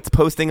 Dana White's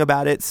posting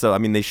about it. So, I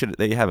mean,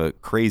 they have a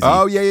crazy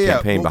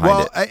campaign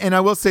behind it. And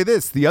I will say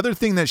this. The other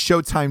thing that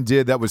Showtime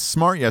did that was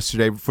smart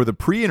yesterday for the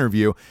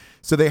pre-interview,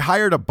 so they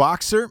hired a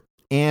boxer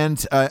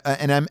and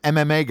an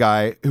MMA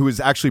guy who was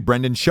actually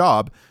Brendan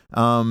Schaub.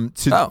 And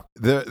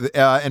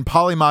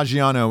Paulie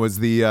Maggiano was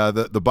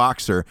the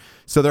boxer.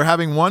 So they're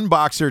having one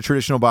boxer,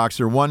 traditional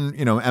boxer, one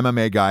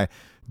MMA guy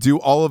do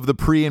all of the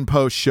pre and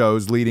post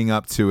shows leading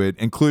up to it,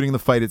 including the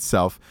fight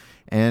itself.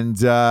 And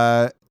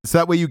so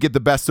that way you get the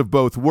best of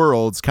both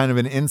worlds, kind of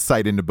an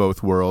insight into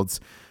both worlds.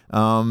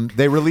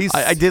 They released.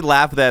 I did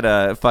laugh that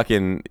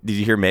did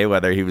you hear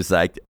Mayweather? He was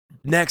like,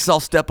 next I'll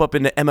step up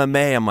into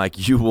MMA. I'm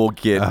like, you will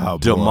get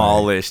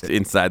demolished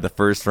inside the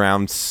first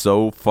round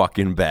so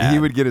fucking bad. He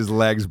would get his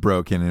legs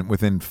broken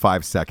within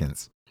 5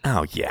 seconds.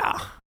 Oh, yeah.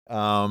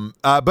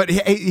 But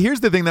here's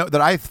the thing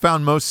that I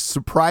found most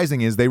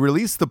surprising is they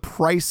released the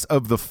price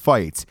of the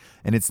fight,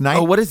 and it's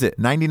what is it?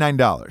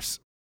 $99.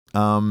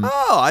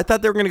 I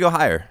thought they were going to go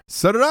higher.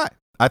 So did I.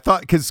 I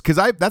thought because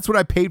that's what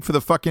I paid for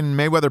the fucking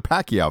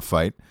Mayweather-Pacquiao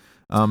fight.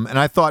 And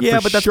I thought,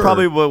 but that's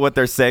probably what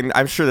they're saying.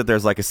 I'm sure that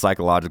there's like a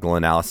psychological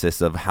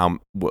analysis of how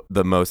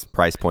the most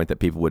price point that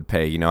people would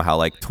pay. You know how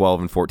like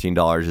 $12 and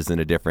 $14 isn't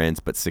a difference,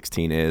 but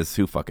 16 is.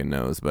 Who fucking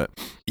knows? But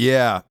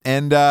yeah,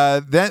 and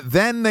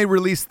then they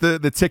released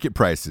the ticket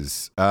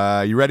prices.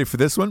 You ready for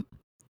this one?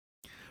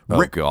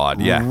 Oh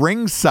God, yeah.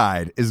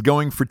 Ringside is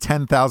going for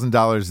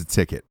 $10,000 a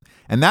ticket,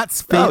 and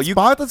that's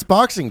That's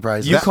boxing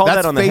prices. You called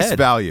that's that on the face head.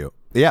 value.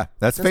 Yeah,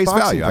 that's face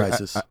boxing value.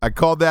 prices. I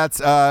called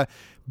that.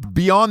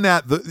 Beyond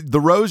that, the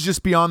rows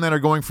just beyond that are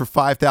going for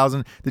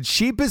 $5,000. The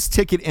cheapest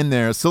ticket in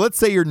there. So let's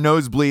say you're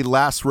nosebleed,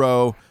 last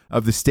row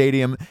of the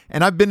stadium,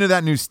 and I've been to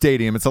that new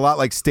stadium. It's a lot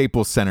like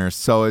Staples Center,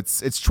 so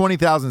it's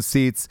 20,000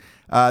 seats.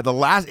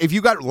 If you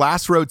got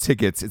last row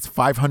tickets, it's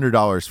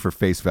 $500 for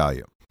face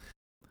value.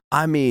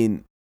 I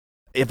mean,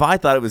 if I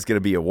thought it was going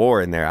to be a war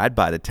in there, I'd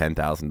buy the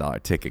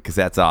 $10,000 ticket because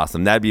that's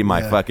awesome. That'd be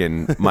my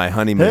fucking my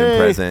honeymoon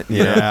present.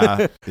 You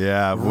know?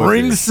 Yeah.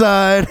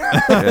 Ringside.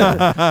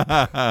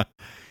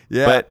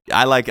 Yeah. But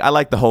I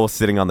like the whole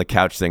sitting on the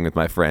couch thing with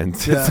my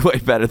friends. Yeah. It's way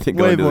better than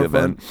going to the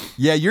event.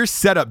 Yeah, your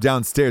setup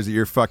downstairs at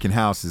your fucking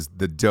house is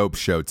the dope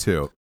show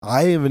too.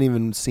 I haven't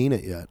even seen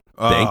it yet.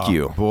 Thank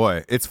you.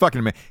 Boy, it's fucking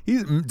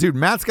amazing. Dude,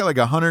 Matt's got like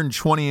a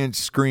 120-inch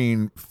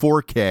screen,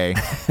 4K.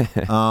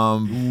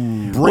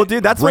 Well,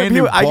 dude, that's what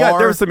people.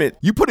 There's some.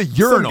 You put a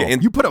urinal.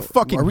 You put a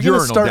fucking urinal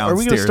downstairs. Are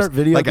we gonna start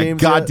video like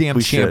games a goddamn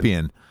We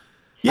champion?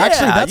 Yeah,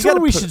 Actually, that's you when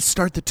gotta we should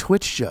start the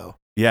Twitch show.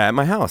 Yeah, at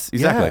my house.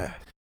 Exactly. Yeah.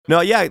 No,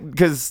 yeah,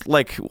 because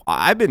like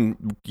I've been,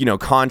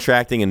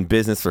 contracting in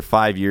business for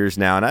 5 years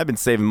now, and I've been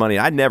saving money.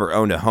 I never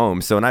owned a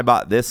home, so when I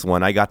bought this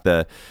one, I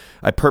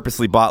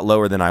purposely bought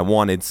lower than I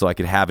wanted so I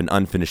could have an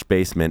unfinished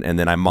basement, and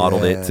then I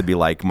modeled it to be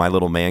like my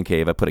little man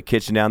cave. I put a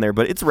kitchen down there,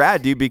 but it's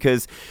rad, dude,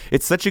 because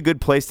it's such a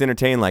good place to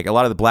entertain. Like a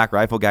lot of the Black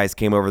Rifle guys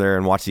came over there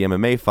and watched the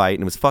MMA fight,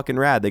 and it was fucking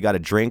rad. They got a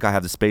drink. I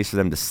have the space for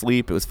them to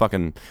sleep. It's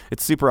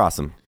super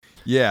awesome.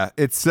 Yeah,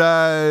 it's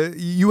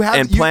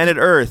Planet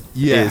Earth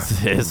Yeah.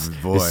 is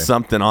Boy.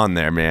 something on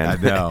there, man.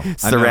 I know.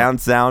 Surround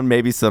sound,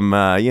 maybe some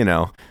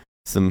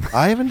some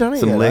I haven't done it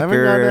some yet. liquor. I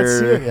haven't gotten to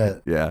see it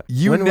yet. Yeah.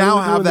 You When now are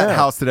we have doing that that?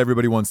 house that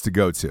everybody wants to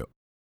go to.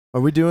 Are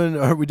we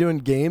doing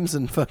games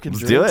and fucking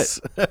Let's drinks?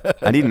 do it.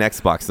 I need an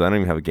Xbox, though. I don't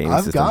even have a game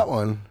I've system. got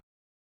one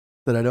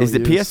that I don't Is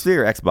it use. PS3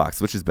 or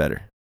Xbox? Which is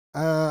better?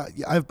 Yeah,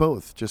 I have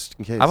both, just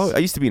in case. I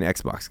used to be an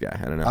Xbox guy.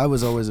 I don't know. I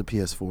was always a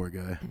PS4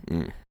 guy.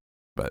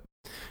 But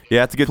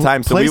yeah, it's a good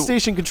time. So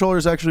PlayStation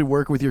controllers actually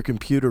work with your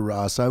computer,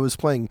 Ross. I was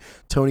playing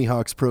Tony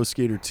Hawk's Pro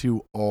Skater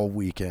 2 all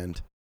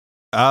weekend.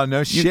 Oh,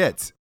 no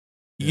shit.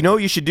 You know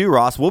what you should do,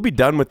 Ross? We'll be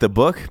done with the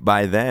book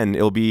by then.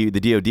 It'll be the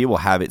DoD will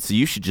have it, so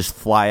you should just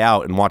fly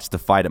out and watch the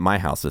fight at my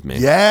house with me.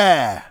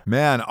 Yeah.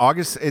 Man,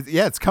 August,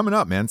 it's coming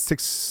up, man.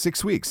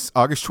 Six weeks.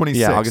 August 26th.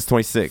 Yeah, August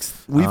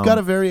 26th. We've got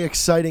a very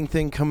exciting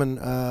thing coming,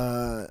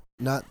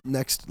 not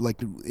next,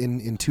 like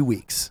in 2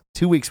 weeks.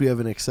 2 weeks, we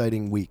have an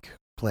exciting week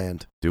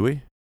planned. Do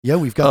we? Yeah,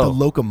 we've got the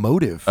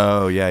locomotive.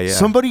 Oh, yeah.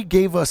 Somebody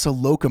gave us a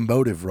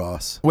locomotive,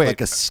 Ross. Wait,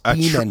 like a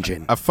steam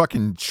engine. A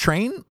fucking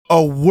train?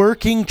 A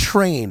working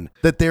train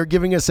that they're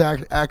giving us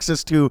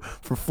access to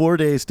for 4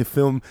 days to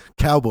film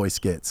cowboy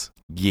skits.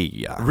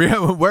 Yeah.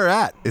 Where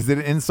at? Is it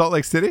in Salt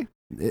Lake City?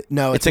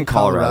 No, it's in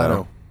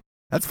Colorado.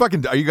 That's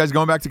fucking. Are you guys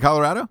going back to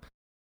Colorado?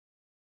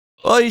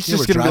 Well, it's Yeah,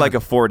 just we're going to be like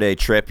driving. a 4-day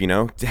trip,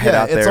 to head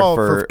out it's there all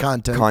for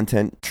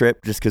content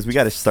trip, just because we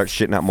got to start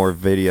shitting out more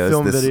videos.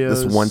 Film This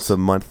videos. once a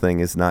month thing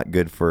is not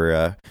good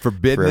for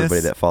business?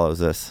 everybody that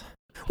follows us.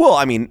 Well,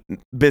 I mean,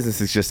 business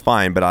is just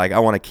fine, but I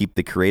want to keep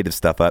the creative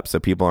stuff up so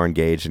people are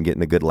engaged and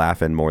getting a good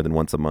laugh in more than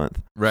once a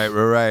month.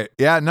 Right.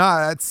 Yeah,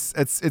 no, it's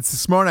a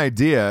smart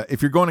idea.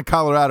 If you're going to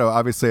Colorado,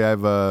 obviously I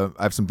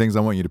have some things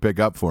I want you to pick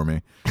up for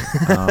me.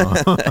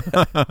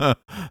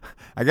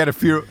 I got a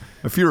few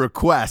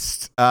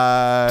requests.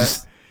 Man,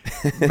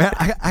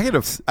 I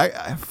got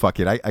fuck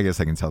it. I guess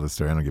I can tell this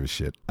story. I don't give a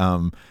shit.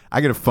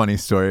 I got a funny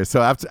story.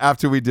 So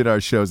after we did our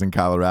shows in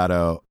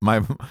Colorado,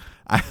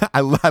 I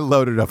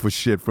loaded up with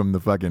shit from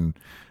the fucking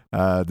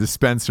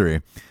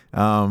dispensary.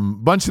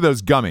 Bunch of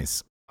those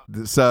gummies.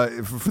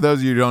 So for those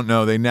of you who don't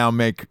know, they now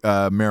make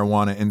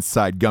marijuana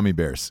inside gummy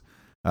bears.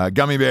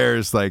 Gummy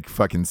bears, like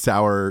fucking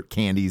sour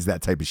candies,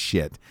 that type of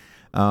shit.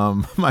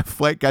 My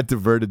flight got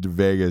diverted to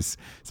Vegas,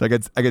 so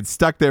I got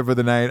stuck there for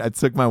the night. I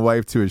took my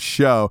wife to a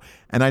show,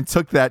 and I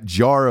took that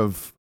jar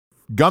of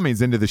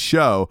gummies into the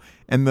show,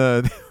 and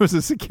there was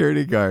a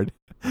security guard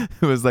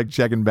who was like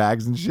checking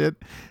bags and shit,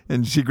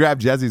 and she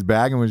grabbed Jesse's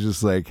bag and was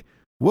just like,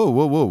 whoa,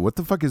 what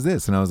the fuck is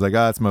this? And I was like,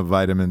 it's my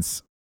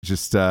vitamins,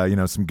 just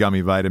some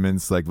gummy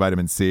vitamins like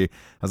vitamin C. I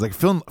was like,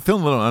 feeling a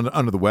little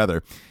under the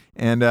weather,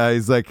 and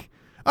he's like,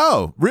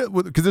 oh,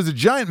 because there's a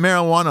giant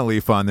marijuana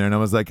leaf on there. And I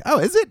was like, oh,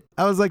 is it?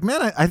 I was like,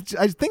 man, I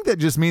think that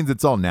just means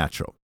it's all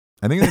natural.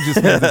 I think that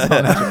just means it's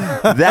all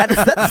natural.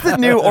 That's the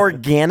new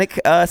organic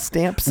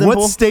stamp symbol.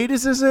 What state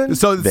is this in?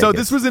 So Vegas.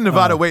 this was in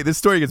Nevada. Wait, this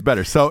story gets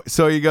better. So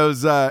he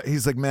goes,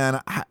 he's like,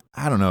 man,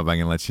 I don't know if I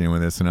can let you in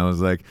with this. And I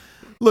was like,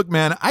 look,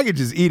 man, I could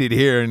just eat it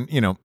here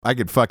and, I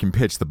could fucking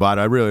pitch the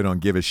bottle. I really don't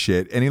give a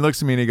shit. And he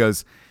looks at me and he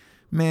goes,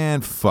 man,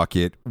 fuck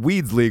it.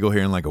 Weed's legal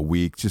here in like a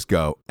week. Just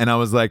go. And I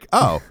was like,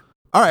 oh.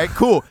 All right,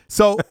 cool.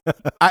 So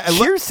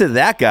cheers to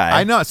that guy.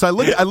 I know. So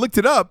I looked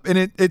it up,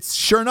 and it's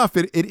sure enough,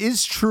 it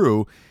is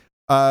true.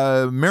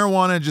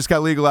 Marijuana just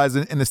got legalized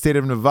in the state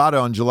of Nevada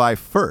on July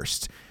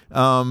 1st.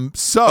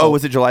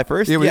 Was it July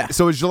 1st?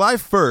 So it was July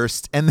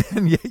 1st, and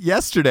then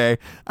yesterday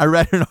I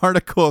read an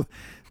article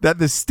that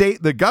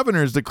the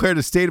governor has declared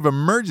a state of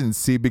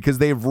emergency because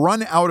they have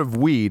run out of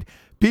weed.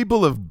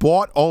 People have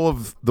bought all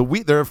of the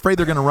weed. They're afraid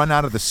they're going to run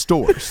out of the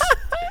stores.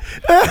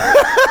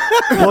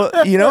 Well,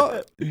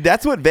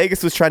 that's what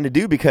Vegas was trying to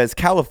do because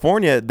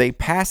California, they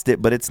passed it,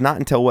 but it's not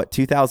until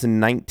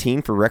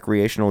 2019 for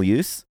recreational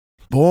use.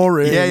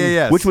 Boring.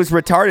 Yeah. Which was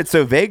retarded.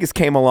 So Vegas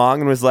came along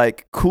and was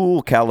like,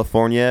 cool,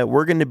 California,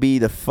 we're going to be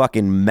the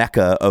fucking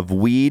mecca of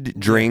weed,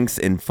 drinks,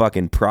 and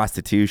fucking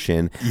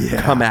prostitution.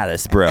 Yeah. Come at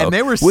us, bro. And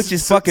they were which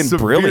is fucking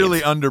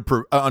severely brilliant.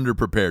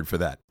 underprepared for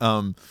that.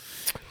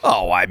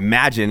 I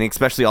imagine,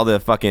 especially all the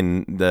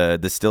fucking the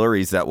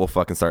distilleries that will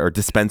fucking start, or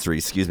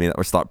dispensaries, excuse me, that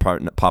will start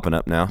popping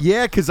up now.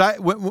 Yeah, because I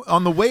went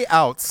on the way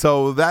out.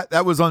 So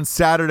that was on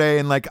Saturday,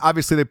 and like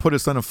obviously they put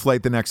us on a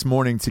flight the next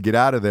morning to get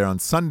out of there on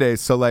Sunday.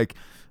 So like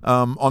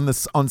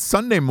on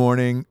Sunday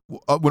morning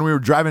when we were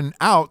driving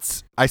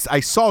out, I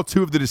saw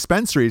two of the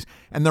dispensaries,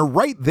 and they're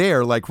right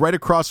there, like right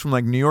across from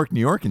like New York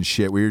and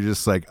shit. We were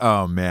just like,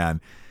 oh man.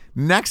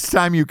 Next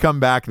time you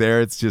come back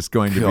there, it's just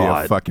going to be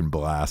a fucking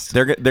blast.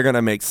 They're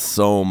gonna make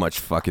so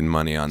much fucking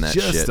money on that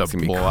just shit. A it's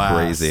gonna blast. be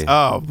crazy.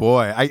 Oh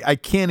boy, I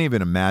can't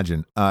even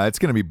imagine. It's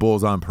gonna be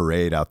bulls on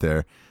parade out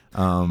there.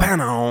 Sorry,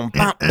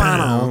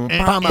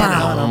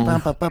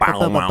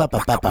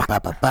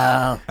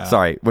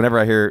 whenever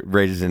I hear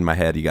Rages in my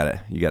head, you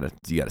gotta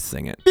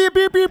sing it.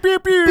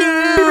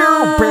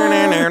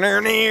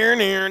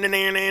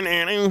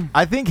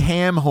 I think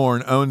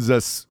Hamhorn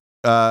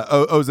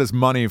owes us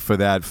money for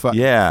that.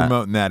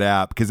 Promoting that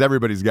app because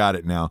everybody's got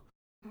it now.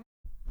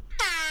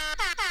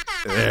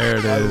 There it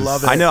is. I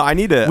love it. I know. I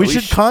need to. We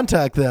should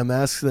contact them.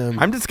 Ask them.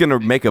 I'm just gonna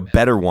make a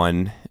better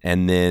one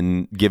and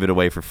then give it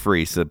away for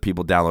free so that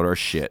people download our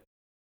shit.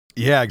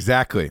 Yeah,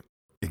 exactly.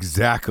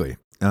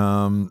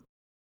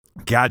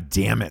 God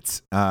damn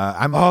it.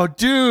 Oh,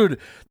 dude,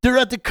 they're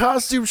at the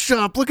costume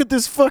shop. Look at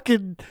this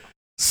fucking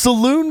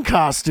saloon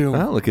costume.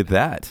 Oh, look at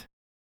that.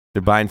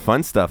 They're buying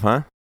fun stuff,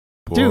 huh?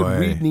 Boy. Dude,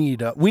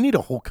 we need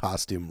a whole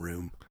costume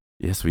room.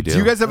 Yes, we do. Do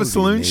you guys have a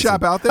saloon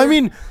shop out there? I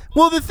mean,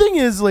 well, the thing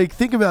is, like,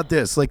 think about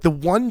this. Like, the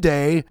one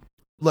day,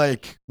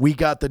 like, we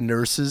got the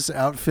nurses'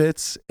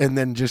 outfits, and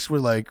then just were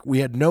like, we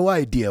had no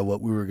idea what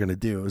we were going to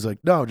do. It was like,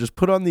 no, just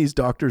put on these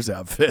doctors'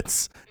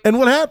 outfits. And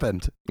what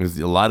happened? It was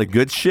a lot of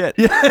good shit.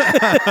 It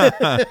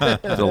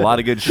was a lot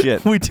of good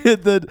shit. We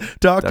did the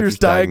doctors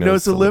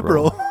diagnose a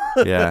liberal.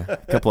 Yeah, a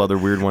couple other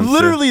weird ones.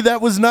 Literally,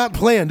 that was not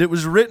planned. It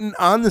was written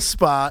on the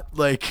spot,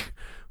 like,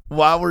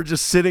 while we're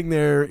just sitting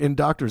there in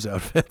doctor's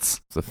outfits.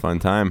 It's a fun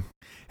time.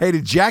 Hey,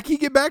 did Jackie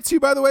get back to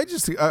you, by the way?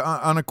 Just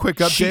on a quick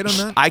update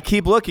on that? I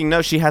keep looking.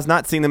 No, she has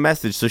not seen the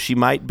message, so she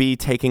might be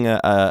taking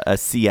a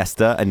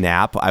siesta, a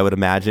nap, I would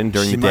imagine,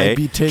 during the day. She might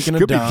be taking a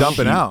dump. Could dump. be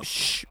dumping out.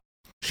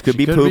 She could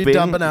be pooping,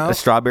 dumping out. a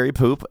strawberry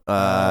poop.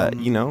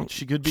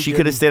 She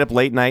could have stayed up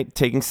late night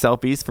taking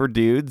selfies for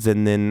dudes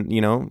and then,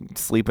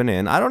 sleeping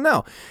in. I don't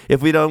know.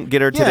 If we don't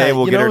get her today,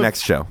 we'll get her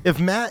next show. If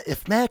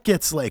Matt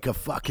gets like a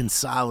fucking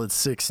solid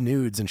 6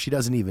 nudes and she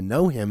doesn't even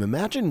know him,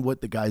 imagine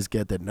what the guys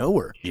get that know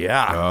her.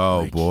 Yeah.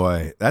 Oh,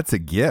 boy. That's a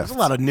gift. There's a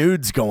lot of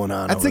nudes going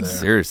on over there.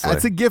 Seriously.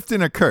 That's a gift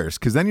and a curse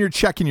because then you're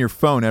checking your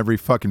phone every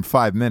fucking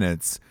 5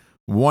 minutes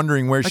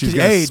wondering where she's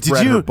going to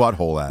spread her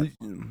butthole at.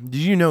 Did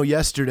you know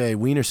yesterday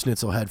Wiener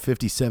Schnitzel had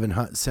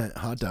 57-cent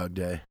hot dog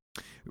day?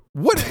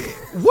 What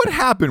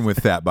happened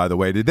with that, by the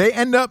way? Did they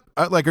end up,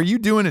 are you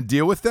doing a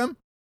deal with them?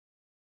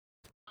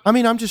 I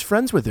mean, I'm just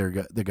friends with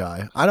the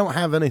guy. I don't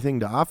have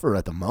anything to offer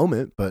at the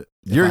moment, but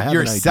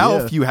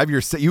yourself, you have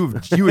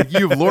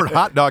Lord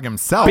Hot Dog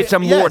himself. Bitch,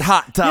 I'm Lord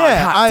Hot Dog.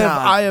 Yeah, hot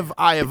dog.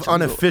 I have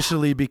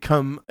unofficially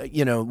become,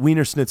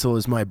 Wiener Schnitzel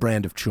is my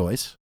brand of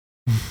choice.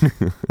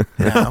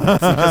 Now,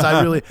 because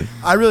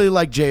I really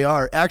like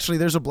JR. Actually,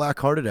 there's a Black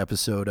Hearted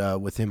episode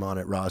with him on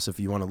it, Ross, if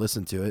you want to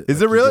listen to it.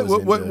 Is it really?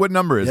 What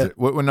number is it?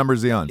 What number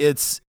is he on?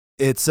 It's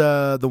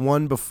the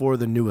one before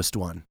the newest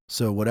one.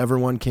 So whatever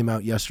one came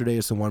out yesterday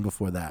is the one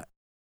before that.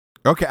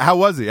 Okay, how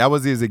was he? How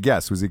was he as a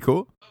guest? Was he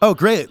cool? Oh,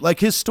 great.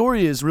 Like, his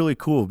story is really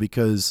cool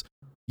because,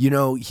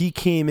 he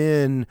came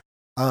in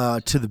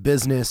to the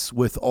business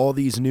with all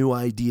these new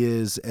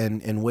ideas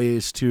and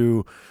ways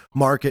to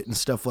market and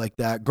stuff like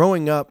that.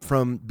 Growing up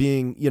from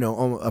being,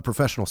 a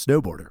professional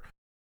snowboarder,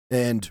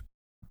 and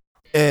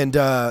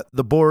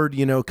the board,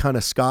 kind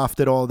of scoffed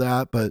at all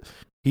that, but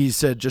he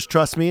said, "Just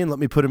trust me and let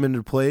me put them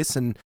into place."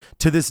 And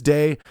to this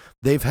day,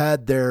 they've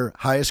had their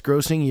highest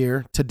grossing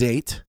year to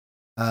date.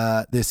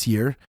 This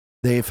year,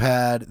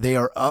 they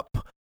are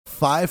up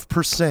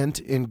 5%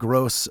 in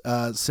gross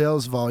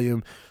sales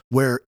volume,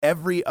 where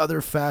every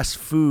other fast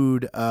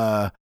food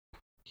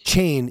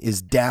chain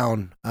is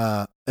down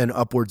and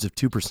upwards of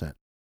 2%.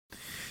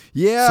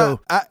 Yeah,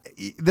 so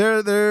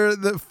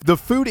the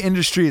food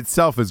industry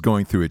itself is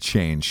going through a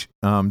change.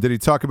 Did he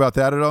talk about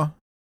that at all?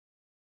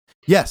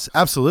 Yes,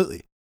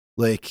 absolutely.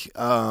 Like,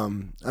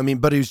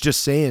 but he was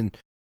just saying,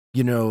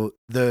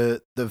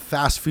 the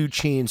fast food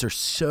chains are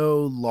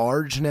so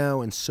large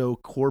now and so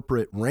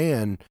corporate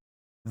ran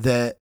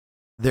that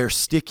they're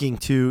sticking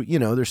to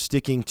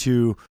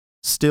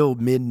still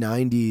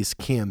mid-90s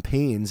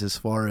campaigns as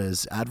far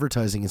as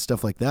advertising and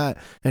stuff like that,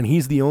 and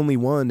he's the only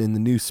one in the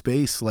new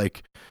space,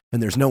 like,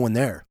 and there's no one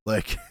there,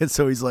 like, and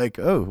so he's like,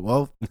 oh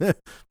well,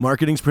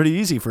 marketing's pretty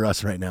easy for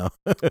us right now.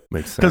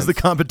 Makes sense. Because the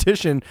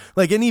competition,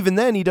 like, and even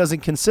then he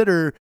doesn't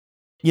consider,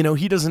 he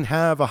doesn't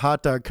have a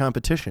hot dog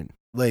competition,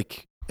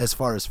 like, as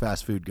far as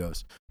fast food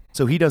goes,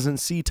 so he doesn't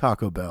see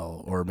Taco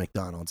Bell or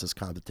McDonald's as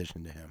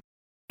competition to him.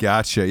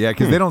 Gotcha. Yeah,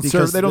 because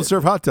they don't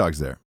serve hot dogs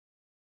there.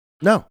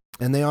 No,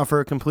 and they offer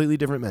a completely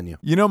different menu.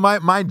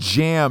 My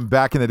jam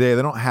back in the day,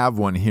 they don't have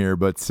one here,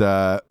 but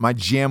my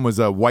jam was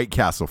a White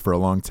Castle for a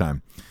long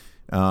time.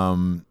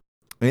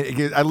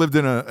 I lived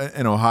in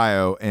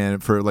Ohio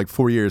and for like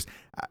 4 years,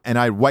 and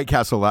I had White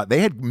Castle a lot. They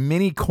had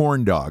mini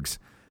corn dogs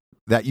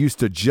that used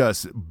to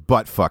just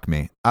butt fuck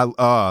me. I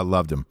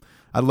loved them.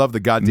 I love the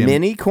goddamn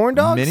mini corn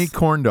dogs. Mini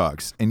corn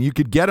dogs, and you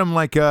could get them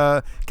like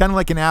kind of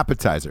like an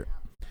appetizer.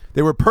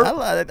 They were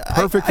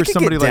perfect for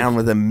somebody get down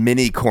with a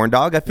mini corn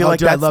dog. I feel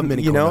like I love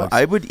mini corn dogs.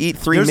 I would eat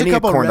 3 mini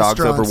corn dogs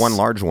over one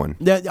large one.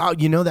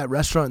 That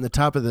restaurant in the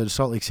top of the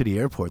Salt Lake City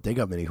airport, they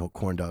got mini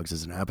corn dogs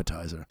as an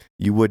appetizer.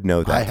 You would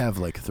know that. I have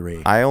like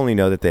 3. I only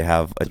know that they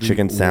have a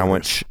chicken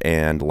sandwich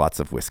and lots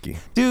of whiskey.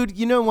 Dude,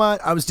 you know what?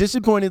 I was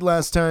disappointed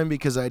last time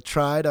because I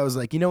tried. I was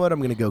like, you know what? I'm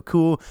going to go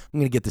cool. I'm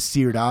going to get the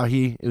seared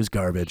ahi. It was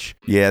garbage.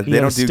 Yeah, they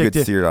don't do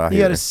good seared ahi.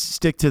 You got to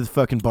stick to the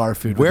fucking bar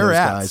food with those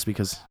guys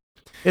because...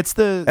 It's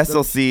the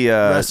SLC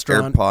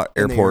restaurant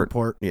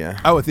airport. Yeah.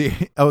 Oh, at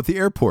the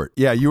airport.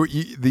 Yeah.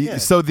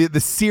 So the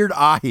seared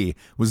ahi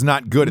was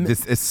not good at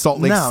this Salt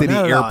Lake City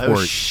airport. It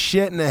was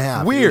shit and a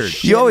half.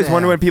 Weird. You always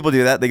wonder when people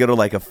do that. They go to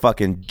like a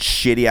fucking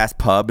shitty ass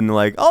pub and they're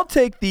like, "I'll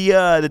take the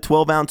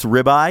 12-ounce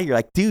ribeye." You're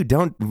like, dude,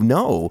 don't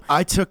know.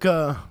 I took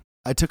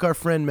our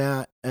friend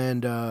Matt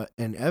and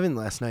Evan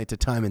last night to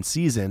Time and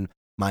Season,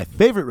 my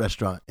favorite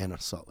restaurant in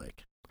Salt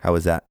Lake. How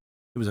was that?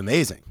 It was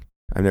amazing.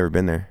 I've never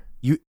been there.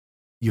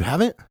 You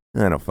haven't?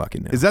 I don't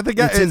fucking know. Is that the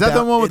guy? Is that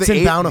the one with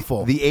the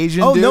Bountiful? The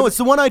Asian Oh, dude? no, it's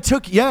the one I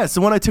took. Yeah, it's the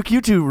one I took you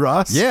to,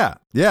 Ross. Yeah.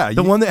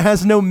 The one that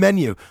has no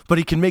menu, but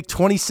he can make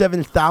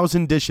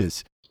 27,000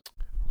 dishes.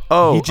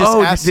 Oh, he just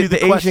asked you the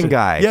question. Asian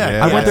guy.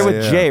 Yeah. I went there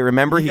with Jay.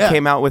 Remember, he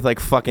came out with like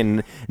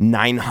fucking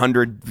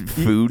 900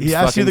 foods. He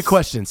asked you the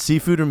question,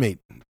 seafood or meat.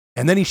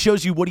 And then he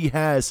shows you what he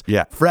has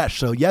fresh.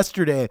 So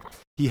yesterday,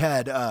 he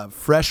had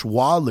fresh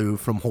walu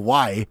from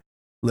Hawaii,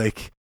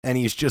 and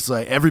he's just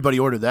like, everybody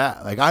ordered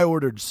that. Like, I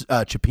ordered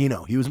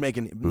cioppino. He was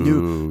making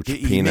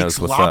he makes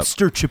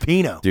lobster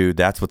cioppino. Dude,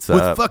 that's what's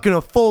up. With fucking a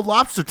full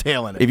lobster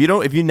tail in it.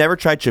 If you never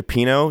tried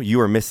cioppino,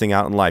 you are missing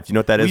out in life. You know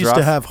what that is, Ross? We used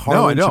to have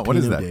Harlan cioppino What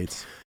is that?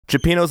 dates.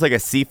 Cioppino is like a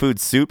seafood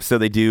soup, so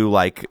they do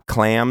like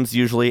clams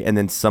usually, and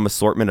then some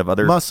assortment of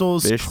other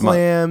mussels, fish.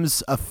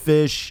 clams, a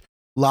fish,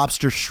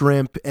 lobster,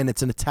 shrimp, and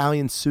it's an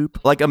Italian soup.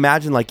 Like,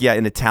 imagine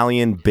an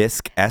Italian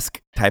bisque-esque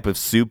type of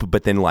soup,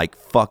 but then like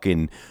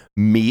fucking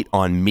meat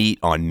on meat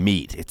on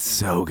meat. It's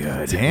so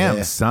good.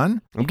 Damn,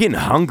 son. I'm getting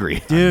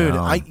hungry. Dude,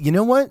 you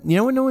know what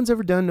no one's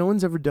ever done? No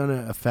one's ever done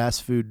a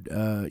fast food,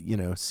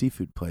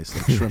 seafood place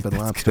like shrimp and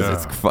lobster.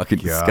 Because it's fucking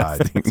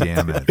disgusting.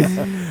 Damn it.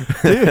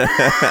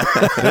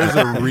 There's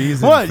a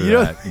reason for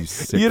that, you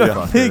sick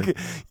fucker.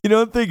 You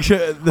don't think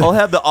I'll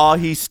have the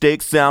ahi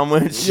steak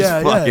sandwich.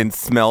 Yeah, fucking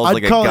smells I'd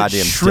like a call goddamn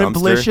it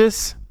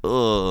shrimplicious. dumpster.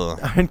 Ugh.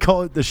 I'd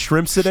call it the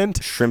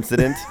shrimpsident.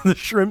 Shrimpsident? The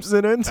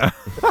shrimpsident.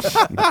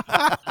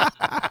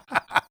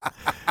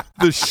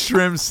 The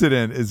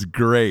shrimpsident is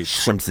great.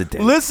 Shrimpsident.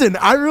 Listen,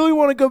 I really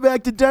want to go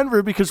back to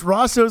Denver because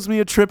Ross owes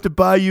me a trip to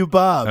Bayou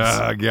Bob's.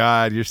 Oh,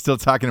 God. You're still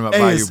talking about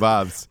Bayou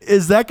Bob's.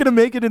 Is that going to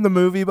make it in the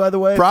movie, by the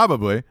way?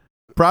 Probably.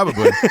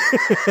 The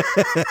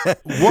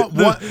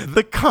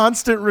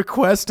constant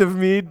request of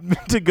me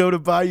to go to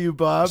Bayou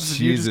Bob's, and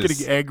you're just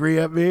getting angry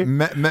at me.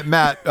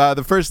 Matt,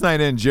 the first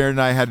night in, Jared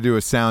and I had to do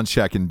a sound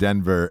check in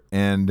Denver,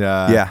 and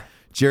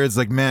Jared's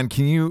like, "Man,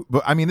 can you?"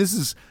 But I mean, this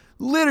is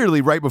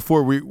literally right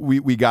before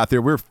we got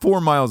there. We're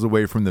 4 miles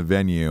away from the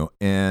venue,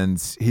 and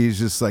he's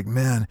just like,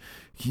 "Man,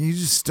 can you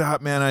just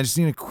stop, man? I just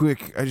need a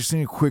quick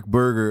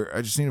burger.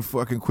 I just need a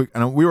fucking quick."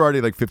 And we were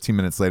already like 15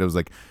 minutes late. I was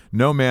like,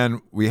 "No,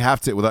 man, we have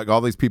to. Like,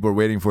 all these people are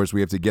waiting for us.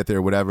 We have to get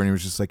there, whatever." And he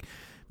was just like,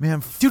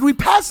 "Man, dude, we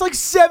passed like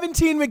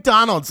 17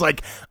 McDonald's,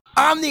 like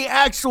on the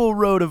actual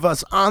road of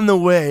us on the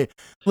way.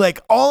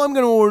 Like, all I'm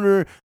gonna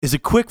order is a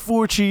quick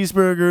 4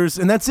 cheeseburgers,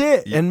 and that's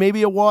it, and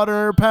maybe a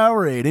water or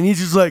Powerade." And he's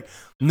just like,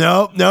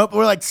 Nope.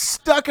 We're like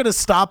stuck at a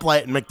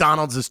stoplight, and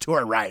McDonald's is to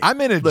our right.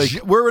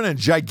 We're in a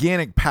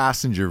gigantic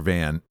passenger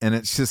van, and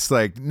it's just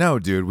like, no,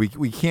 dude, we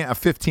can't. A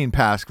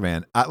 15-pass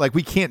van,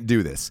 we can't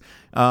do this.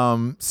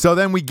 So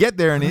then we get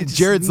there, and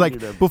Jared's like,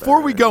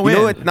 before we go in,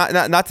 know what,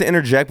 not to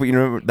interject, but you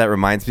know what that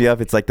reminds me of?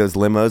 It's like those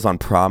limos on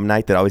prom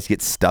night that always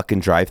get stuck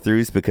in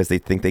drive-thrus because they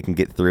think they can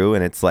get through,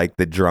 and it's like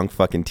the drunk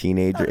fucking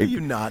teenager. How do you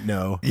not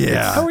know?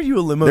 Yeah. How are you a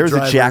limo driver? driver?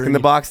 There was a Jack in the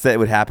Box that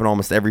would happen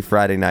almost every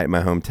Friday night in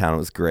my hometown. It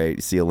was great.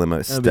 You see a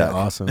limo stuck. That'd be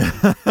awesome.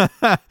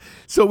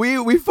 So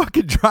we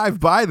fucking drive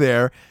by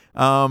there.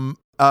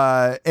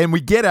 and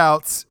we get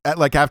out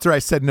after I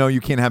said no,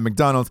 you can't have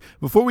McDonald's.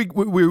 Before we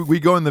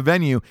go in the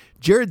venue,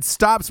 Jared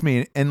stops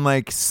me and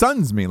like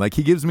suns me, like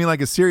he gives me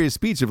like a serious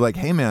speech of like,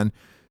 hey man,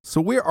 so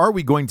where are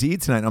we going to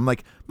eat tonight? And I'm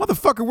like,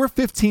 motherfucker, we're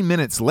 15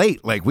 minutes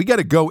late. Like we got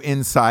to go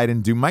inside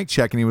and do mic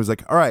check. And he was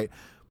like, all right,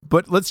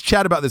 but let's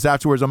chat about this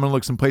afterwards. I'm gonna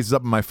look some places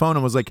up on my phone.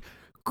 And was like,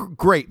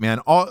 great man,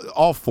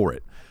 all for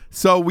it.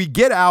 So we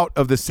get out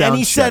of the sound and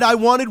he check. said, I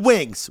wanted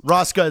wings.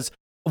 Ross goes,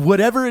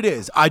 whatever it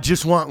is, I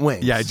just want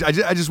wings. Yeah,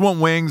 I just want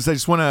wings. I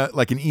just want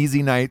an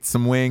easy night,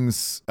 some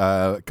wings,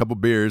 a couple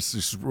beers,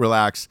 just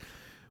relax.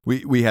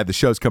 We had the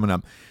shows coming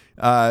up.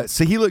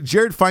 So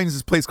Jared finds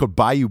this place called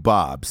Bayou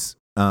Bob's.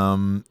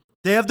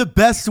 They have the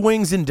best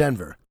wings in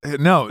Denver.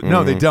 No,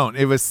 they don't.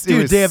 They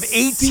have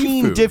 18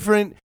 seafood.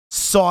 different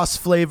sauce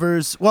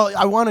flavors. Well,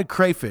 I wanted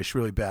crayfish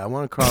really bad. I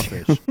wanted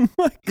crawfish.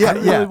 Like he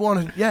really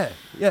wanted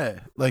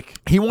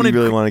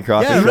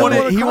crawfish.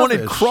 Yeah, he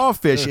wanted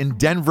crawfish in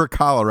Denver,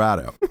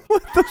 Colorado.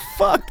 What the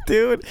fuck,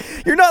 dude?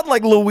 You're not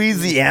like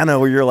Louisiana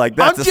where you're like,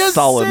 that's a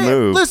solid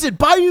move. Listen,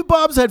 Bayou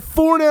Bob's had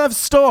 4.5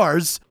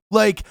 stars.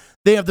 Like,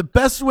 they have the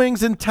best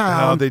wings in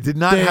town. No, they did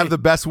not have the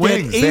best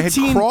wings. They had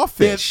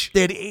crawfish.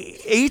 They had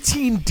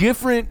 18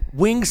 different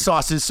wing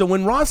sauces. So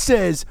when Ross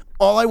says,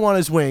 all I want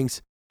is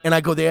wings, and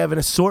I go, they have an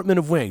assortment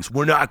of wings,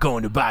 we're not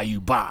going to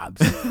Bayou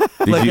Bob's.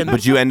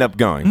 But you end up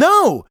going.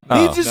 No. He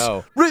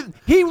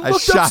I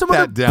looked shot up some that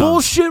other down.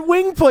 bullshit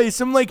wing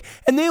place. I'm like,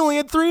 and they only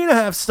had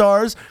 3.5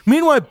 stars.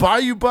 Meanwhile,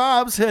 Bayou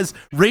Bob's has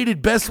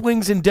rated best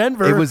wings in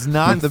Denver. It was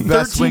not the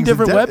best 13 wings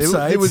different in Denver.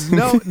 websites. It was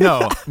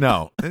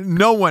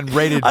no one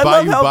rated I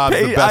love Bayou how Bob's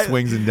the paid- best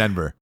wings in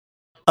Denver.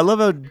 I love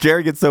how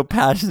Jared gets so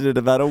passionate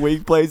about a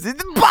wing place.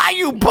 It's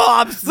Bayou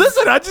Bob's.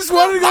 Listen, I just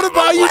wanted to go to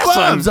Bayou Listen.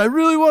 Bob's. I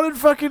really wanted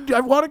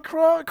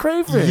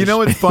crayfish. You know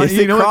what's funny? Is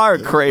it craw or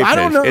crayfish? I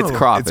don't know. It's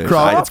crawfish. It's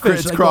crawfish.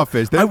 It's I go,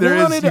 crawfish. I There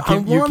is- wanted you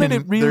can- it, I wanted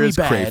it really there is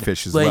bad.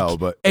 crayfish as well,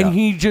 but and yeah.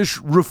 he just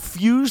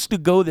refused to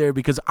go there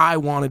because I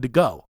wanted to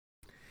go.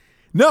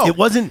 No, It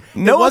wasn't.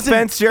 No it wasn't,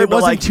 offense, Jared, it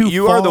but wasn't like too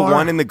you far. are the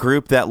one in the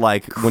group that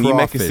like when you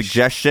make a Crawfish.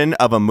 suggestion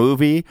of a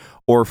movie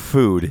or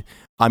food,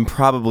 I'm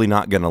probably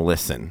not gonna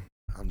listen.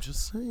 I'm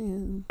just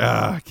saying.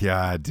 Oh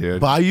God,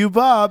 dude. Bayou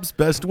Bob's,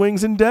 best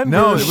wings in Denver.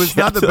 No, it was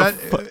not the best.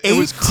 It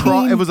was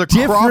a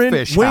different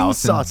crawfish wing house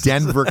sauces.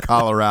 in Denver,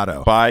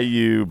 Colorado.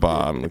 Bayou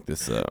Bob, look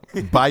this up.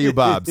 Bayou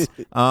Bob's. It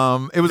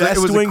was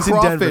Best a wings in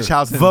crawfish Denver.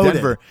 house in Voted.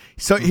 Denver.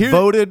 So here,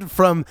 Voted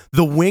from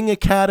the Wing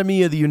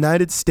Academy of the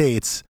United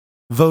States.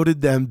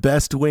 Voted them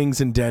best wings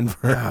in Denver.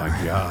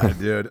 Oh God,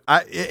 dude!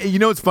 You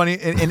know what's funny?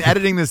 In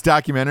editing this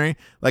documentary,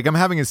 like I'm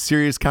having a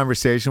serious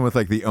conversation with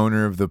like the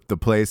owner of the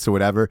place or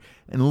whatever,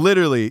 and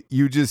literally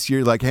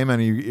you're like, "Hey man,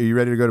 are you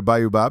ready to go to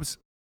Bayou Bob's?"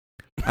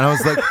 And I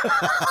was like,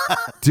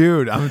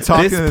 "Dude, I'm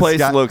talking." This to place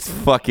guy. looks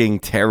fucking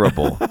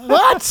terrible.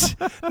 What?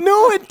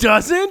 No, it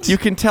doesn't. You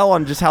can tell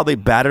on just how they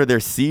batter their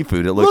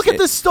seafood. It looks. Look at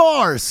the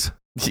stars.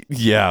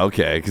 Yeah,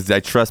 okay, because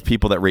I trust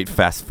people that rate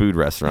fast food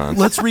restaurants.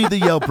 Let's read the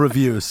Yelp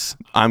reviews.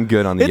 I'm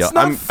good on the It's Yelp.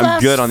 not I'm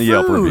fast good on the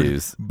Yelp food.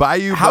 reviews.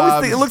 Bayou How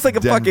Bob's. is it looks like a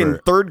Denver. fucking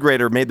third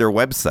grader made their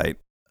website.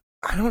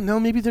 I don't know.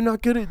 Maybe they're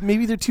not good at.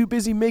 Maybe they're too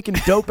busy making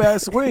dope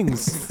ass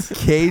wings.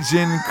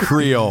 Cajun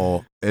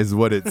Creole is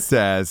what it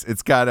says.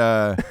 It's got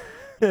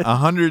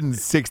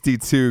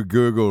 162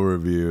 Google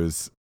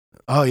reviews.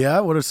 Oh yeah,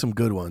 what are some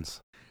good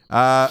ones?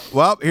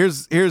 Well,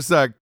 here's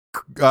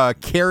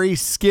Carrie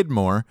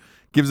Skidmore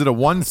gives it a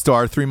 1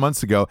 star 3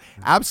 months ago.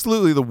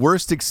 Absolutely the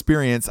worst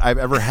experience I've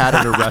ever had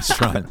at a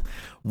restaurant.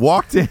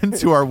 Walked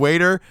into our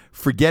waiter,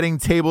 forgetting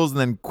tables and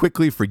then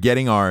quickly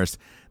forgetting ours.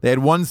 They had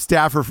one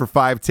staffer for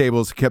 5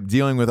 tables who kept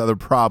dealing with other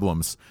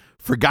problems.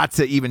 Forgot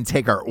to even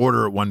take our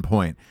order at one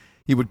point.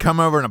 He would come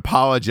over and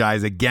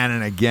apologize again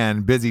and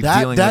again, busy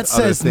dealing with other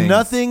says things.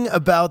 nothing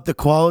about the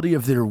quality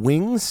of their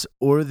wings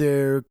or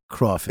their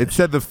crawfish. It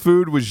said the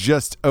food was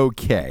just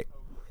okay.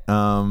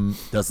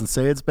 Doesn't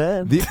say it's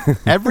bad.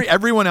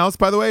 Everyone else,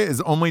 by the way,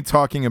 is only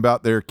talking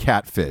about their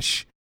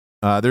catfish.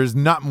 There's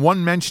not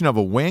one mention of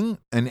a wing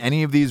in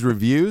any of these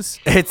reviews.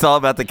 It's all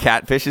about the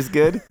catfish is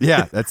good.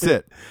 Yeah, that's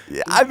it.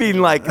 I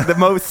mean, like the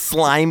most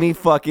slimy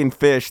fucking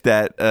fish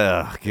that.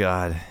 Oh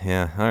God,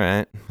 yeah. All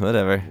right,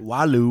 whatever.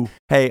 Waloo.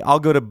 Hey, I'll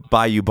go to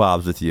Bayou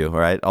Bob's with you. All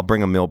right, I'll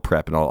bring a meal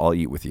prep and I'll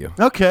eat with you.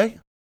 Okay.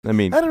 I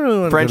mean, I don't really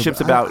want friendships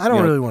to go to, about. I don't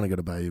you know- really want to go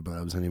to Bayou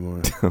Bob's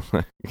anymore. Oh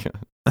my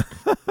God.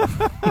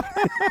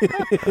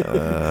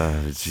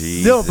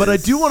 Jesus. No, but I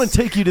do want to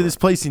take you to this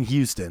place in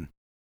Houston.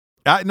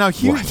 Now,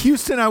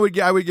 Houston, I would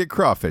get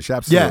crawfish.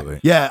 Absolutely.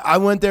 Yeah. I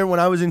went there when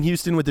I was in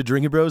Houston with the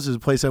Drinking Bros. There's a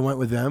place I went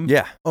with them.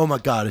 Yeah, Oh my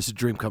God, it's a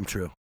dream come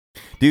true.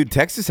 dude,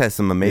 Texas has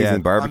some amazing Yeah.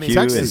 barbecue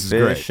Texas and is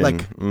great. fish.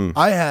 Like and,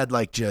 I had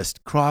like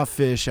just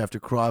crawfish after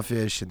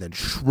crawfish, and then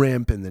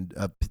shrimp, and then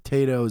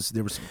potatoes.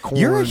 There was some corn.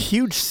 You're a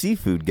huge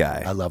seafood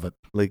guy. I love it.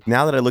 Like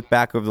now that I look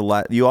back over the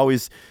last,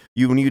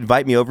 when you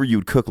invite me over, you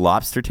would cook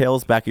lobster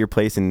tails back at your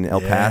place in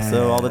El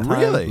Paso all the time.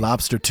 Really?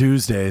 Lobster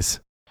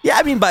Tuesdays. Yeah,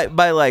 I mean by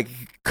like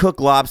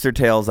cook lobster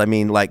tails, I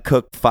mean like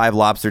cook 5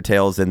 lobster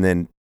tails and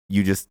then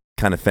you just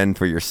kind of fend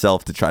for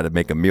yourself to try to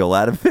make a meal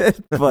out of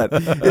it. But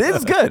it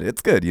is good.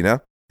 It's good, you know.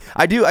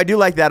 I do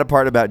like that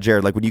part about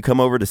Jared. Like when you come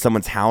over to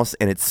someone's house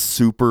and it's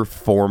super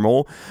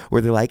formal,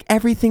 where they're like,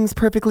 everything's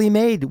perfectly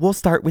made. We'll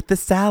start with the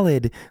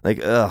salad. Like,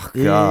 oh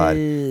God.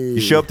 You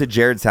show up to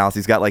Jared's house.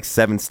 He's got like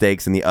 7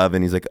 steaks in the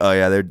oven. He's like, oh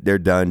yeah, they're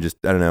done. Just,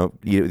 I don't know,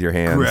 eat it with your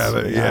hands.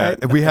 Grab it. Yeah.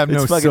 We have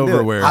no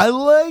silverware. I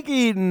like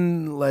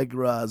eating like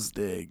raw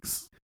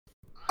steaks.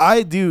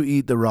 I do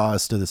eat the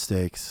rawest of the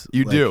steaks.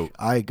 You do.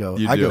 I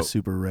go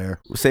super rare.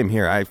 Same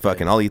here.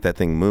 I'll eat that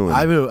thing moon.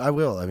 I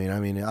will. I mean,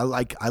 I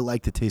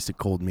like the taste of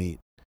cold meat.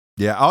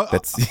 Yeah,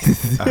 That's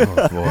oh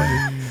boy.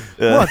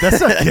 What?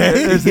 That's not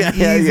gay. There's an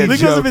easy because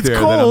joke if it's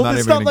there that cold, I'm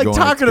it's not not even like going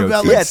talking to go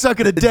about to. like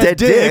sucking a dead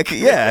dick.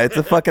 Yeah, it's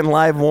a fucking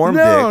live warm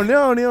dick. No,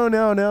 not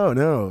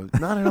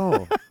at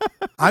all.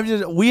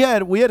 We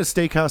had a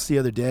steakhouse the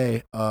other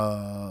day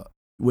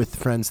with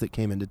friends that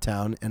came into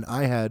town, and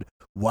I had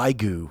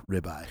Wagyu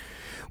ribeye.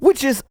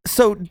 Which is,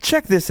 so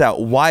check this out,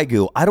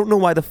 Wagyu. I don't know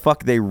why the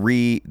fuck they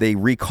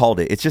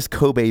recalled it. It's just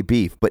Kobe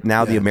beef, but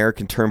now the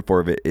American term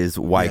for it is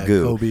Wagyu.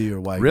 Yeah, Kobe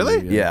or Wagyu.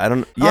 Really? Yeah, I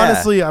don't. Yeah.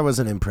 Honestly, I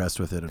wasn't impressed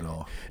with it at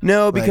all.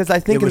 No, because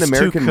I think in the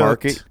American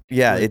market,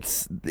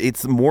 it's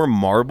it's more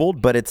marbled,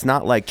 but it's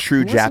not like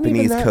true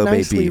Japanese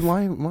Kobe beef.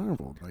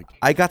 Marbled.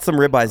 I got some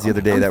ribeyes the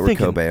other day that were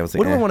Kobe. I was like,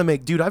 what do I want to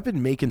make, dude? I've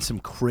been making some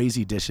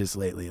crazy dishes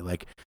lately.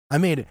 Like I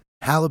made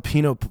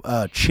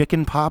jalapeno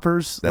chicken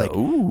poppers,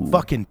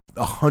 fucking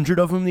 100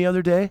 of them the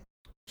other day.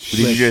 Did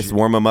you just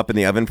warm them up in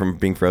the oven from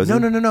being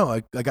frozen?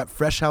 No. I got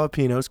fresh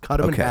jalapenos,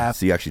 cut them in half.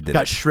 So you actually did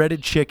got it.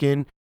 shredded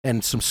chicken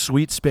and some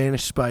sweet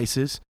Spanish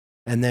spices,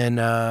 and then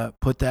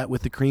put that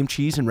with the cream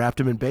cheese and wrapped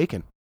them in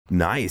bacon.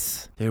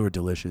 Nice. They were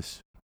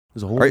delicious. It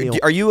was a whole meal.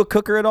 Are you a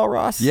cooker at all,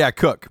 Ross? Yeah,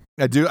 cook.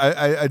 I do.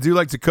 I do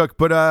like to cook,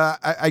 but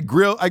I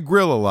grill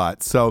a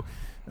lot. So,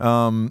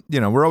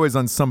 we're always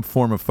on some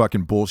form of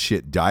fucking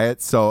bullshit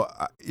diet. So,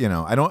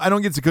 I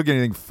don't get to cook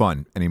anything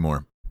fun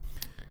anymore.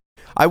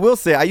 I will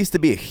say I used to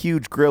be a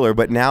huge griller,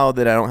 but now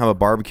that I don't have a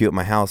barbecue at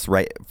my house,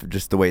 right,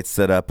 just the way it's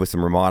set up with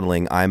some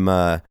remodeling,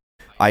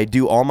 I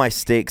do all my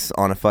steaks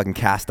on a fucking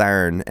cast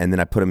iron, and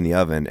then I put them in the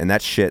oven, and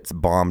that shit's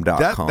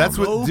bomb.com. That's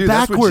what. Go Dude,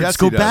 backwards. That's what Jesse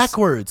Go does.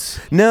 backwards.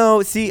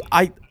 No, see,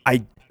 I've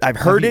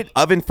heard it.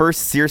 Oven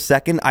first, sear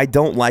second. I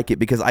don't like it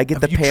because I get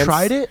the pans. Have you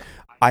tried it?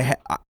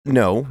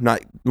 No, not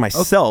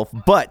myself,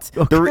 but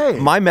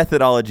my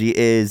methodology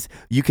is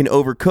you can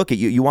overcook it.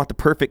 You want the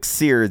perfect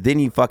sear, then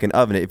you fucking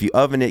oven it. If you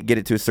oven it, get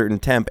it to a certain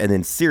temp, and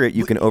then sear it,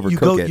 you can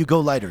overcook it. You go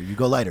lighter.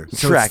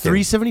 So it's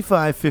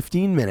 375,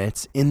 15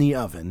 minutes in the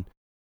oven,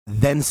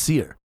 then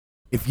sear.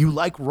 If you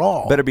like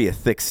raw, Better be a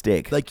thick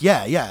steak. Like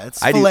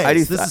it's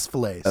fillets. This is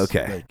fillets.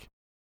 Okay.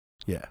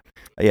 Yeah,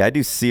 I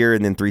do sear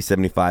and then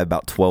 375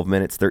 about 12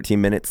 minutes, 13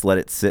 minutes. Let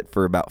it sit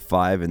for about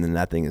 5, and then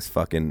that thing is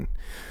fucking.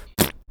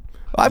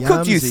 I've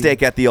cooked you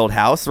steak at the old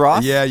house,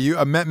 Ross. Yeah,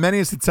 you many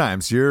of the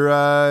times.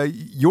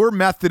 Your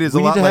method is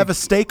we a lot need to like, have a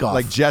steak off.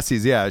 like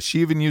Jesse's. Yeah,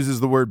 she even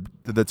uses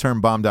the term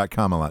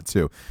bomb.com a lot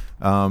too.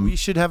 We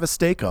should have a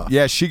steak off.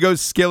 Yeah, she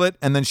goes skillet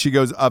and then she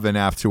goes oven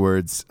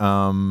afterwards.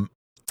 Very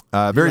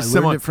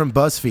similar. Learned it from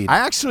BuzzFeed. I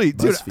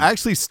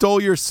actually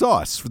stole your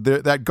sauce,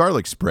 that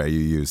garlic spray you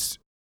used.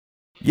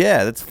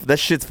 Yeah, that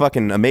shit's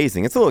fucking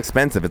amazing. It's a little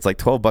expensive. It's like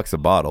 $12 a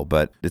bottle,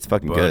 but it's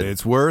fucking good.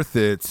 It's worth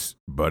it.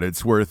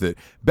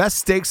 Best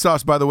steak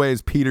sauce, by the way,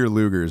 is Peter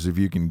Luger's if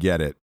you can get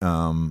it.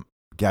 God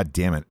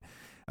damn it.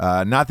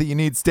 Not that you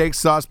need steak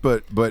sauce,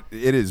 but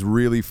it is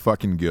really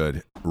fucking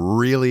good.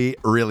 Really,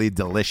 really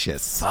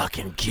delicious.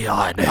 Fucking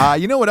God.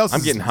 You know what else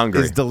I'm getting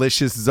hungry. is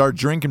delicious? Is our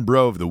drink and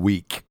bro of the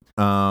week.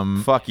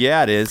 Fuck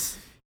yeah, it is.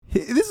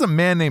 This is a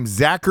man named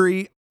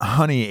Zachary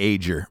Honey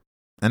Ager.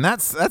 And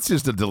that's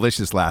just a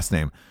delicious last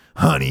name.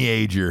 Honey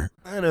Ager.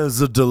 That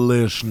is a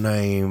delish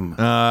name.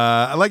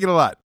 I like it a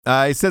lot.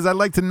 He says, I'd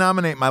like to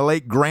nominate my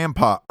late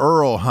grandpa,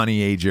 Earl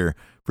Honey Ager,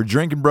 for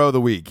Drinking Bro of the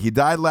Week. He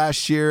died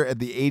last year at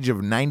the age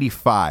of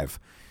 95.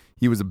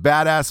 He was a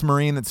badass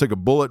Marine that took a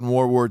bullet in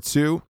World War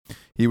II.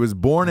 He was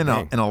born in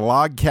a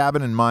log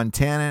cabin in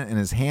Montana and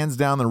is hands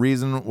down the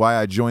reason why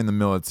I joined the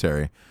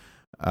military.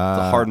 It's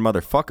a hard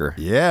motherfucker.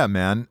 Yeah,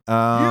 man.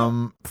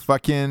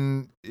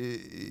 Fucking,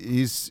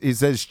 he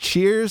says,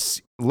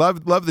 cheers.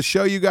 Love the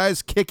show, you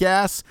guys. Kick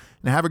ass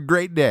and have a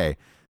great day.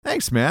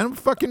 Thanks, man.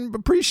 Fucking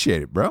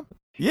appreciate it, bro.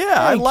 Yeah,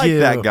 I like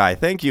that guy.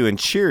 Thank you. And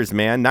cheers,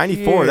 man.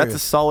 94, cheers. That's a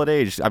solid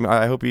age.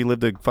 I hope he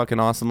lived a fucking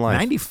awesome life.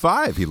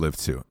 95 he lived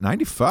to.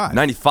 95.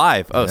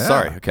 95. Oh, Yeah.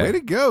 sorry. Okay. Way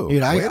to go.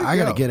 Dude, I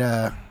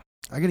gotta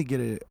gotta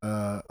get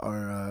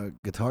our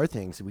guitar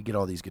things. So we get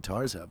all these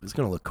guitars up. It's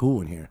gonna look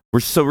cool in here. We're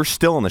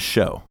still on the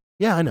show.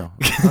 Yeah, I know.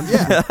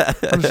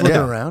 I'm just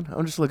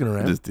looking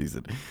around. Just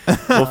teasing.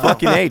 Well,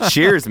 fucking hey,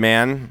 cheers,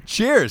 man.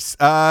 Cheers.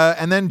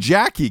 And then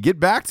Jackie, get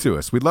back to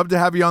us. We'd love to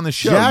have you on the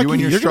show. Jackie, you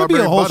and your you're strawberry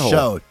gonna be a whole butthole.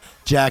 show.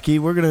 Jackie,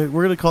 we're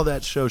gonna call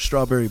that show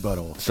Strawberry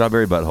Butthole.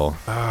 Strawberry Butthole.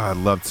 I'd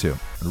love to.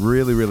 I'd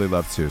really, really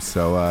love to.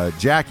 So,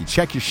 Jackie,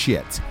 check your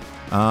shit.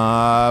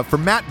 For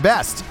Matt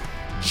Best,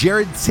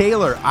 Jared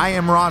Taylor, I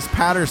am Ross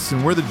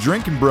Patterson. We're the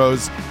Drinking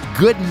Bros.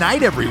 Good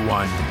night,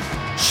 everyone.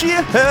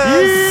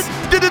 Cheers.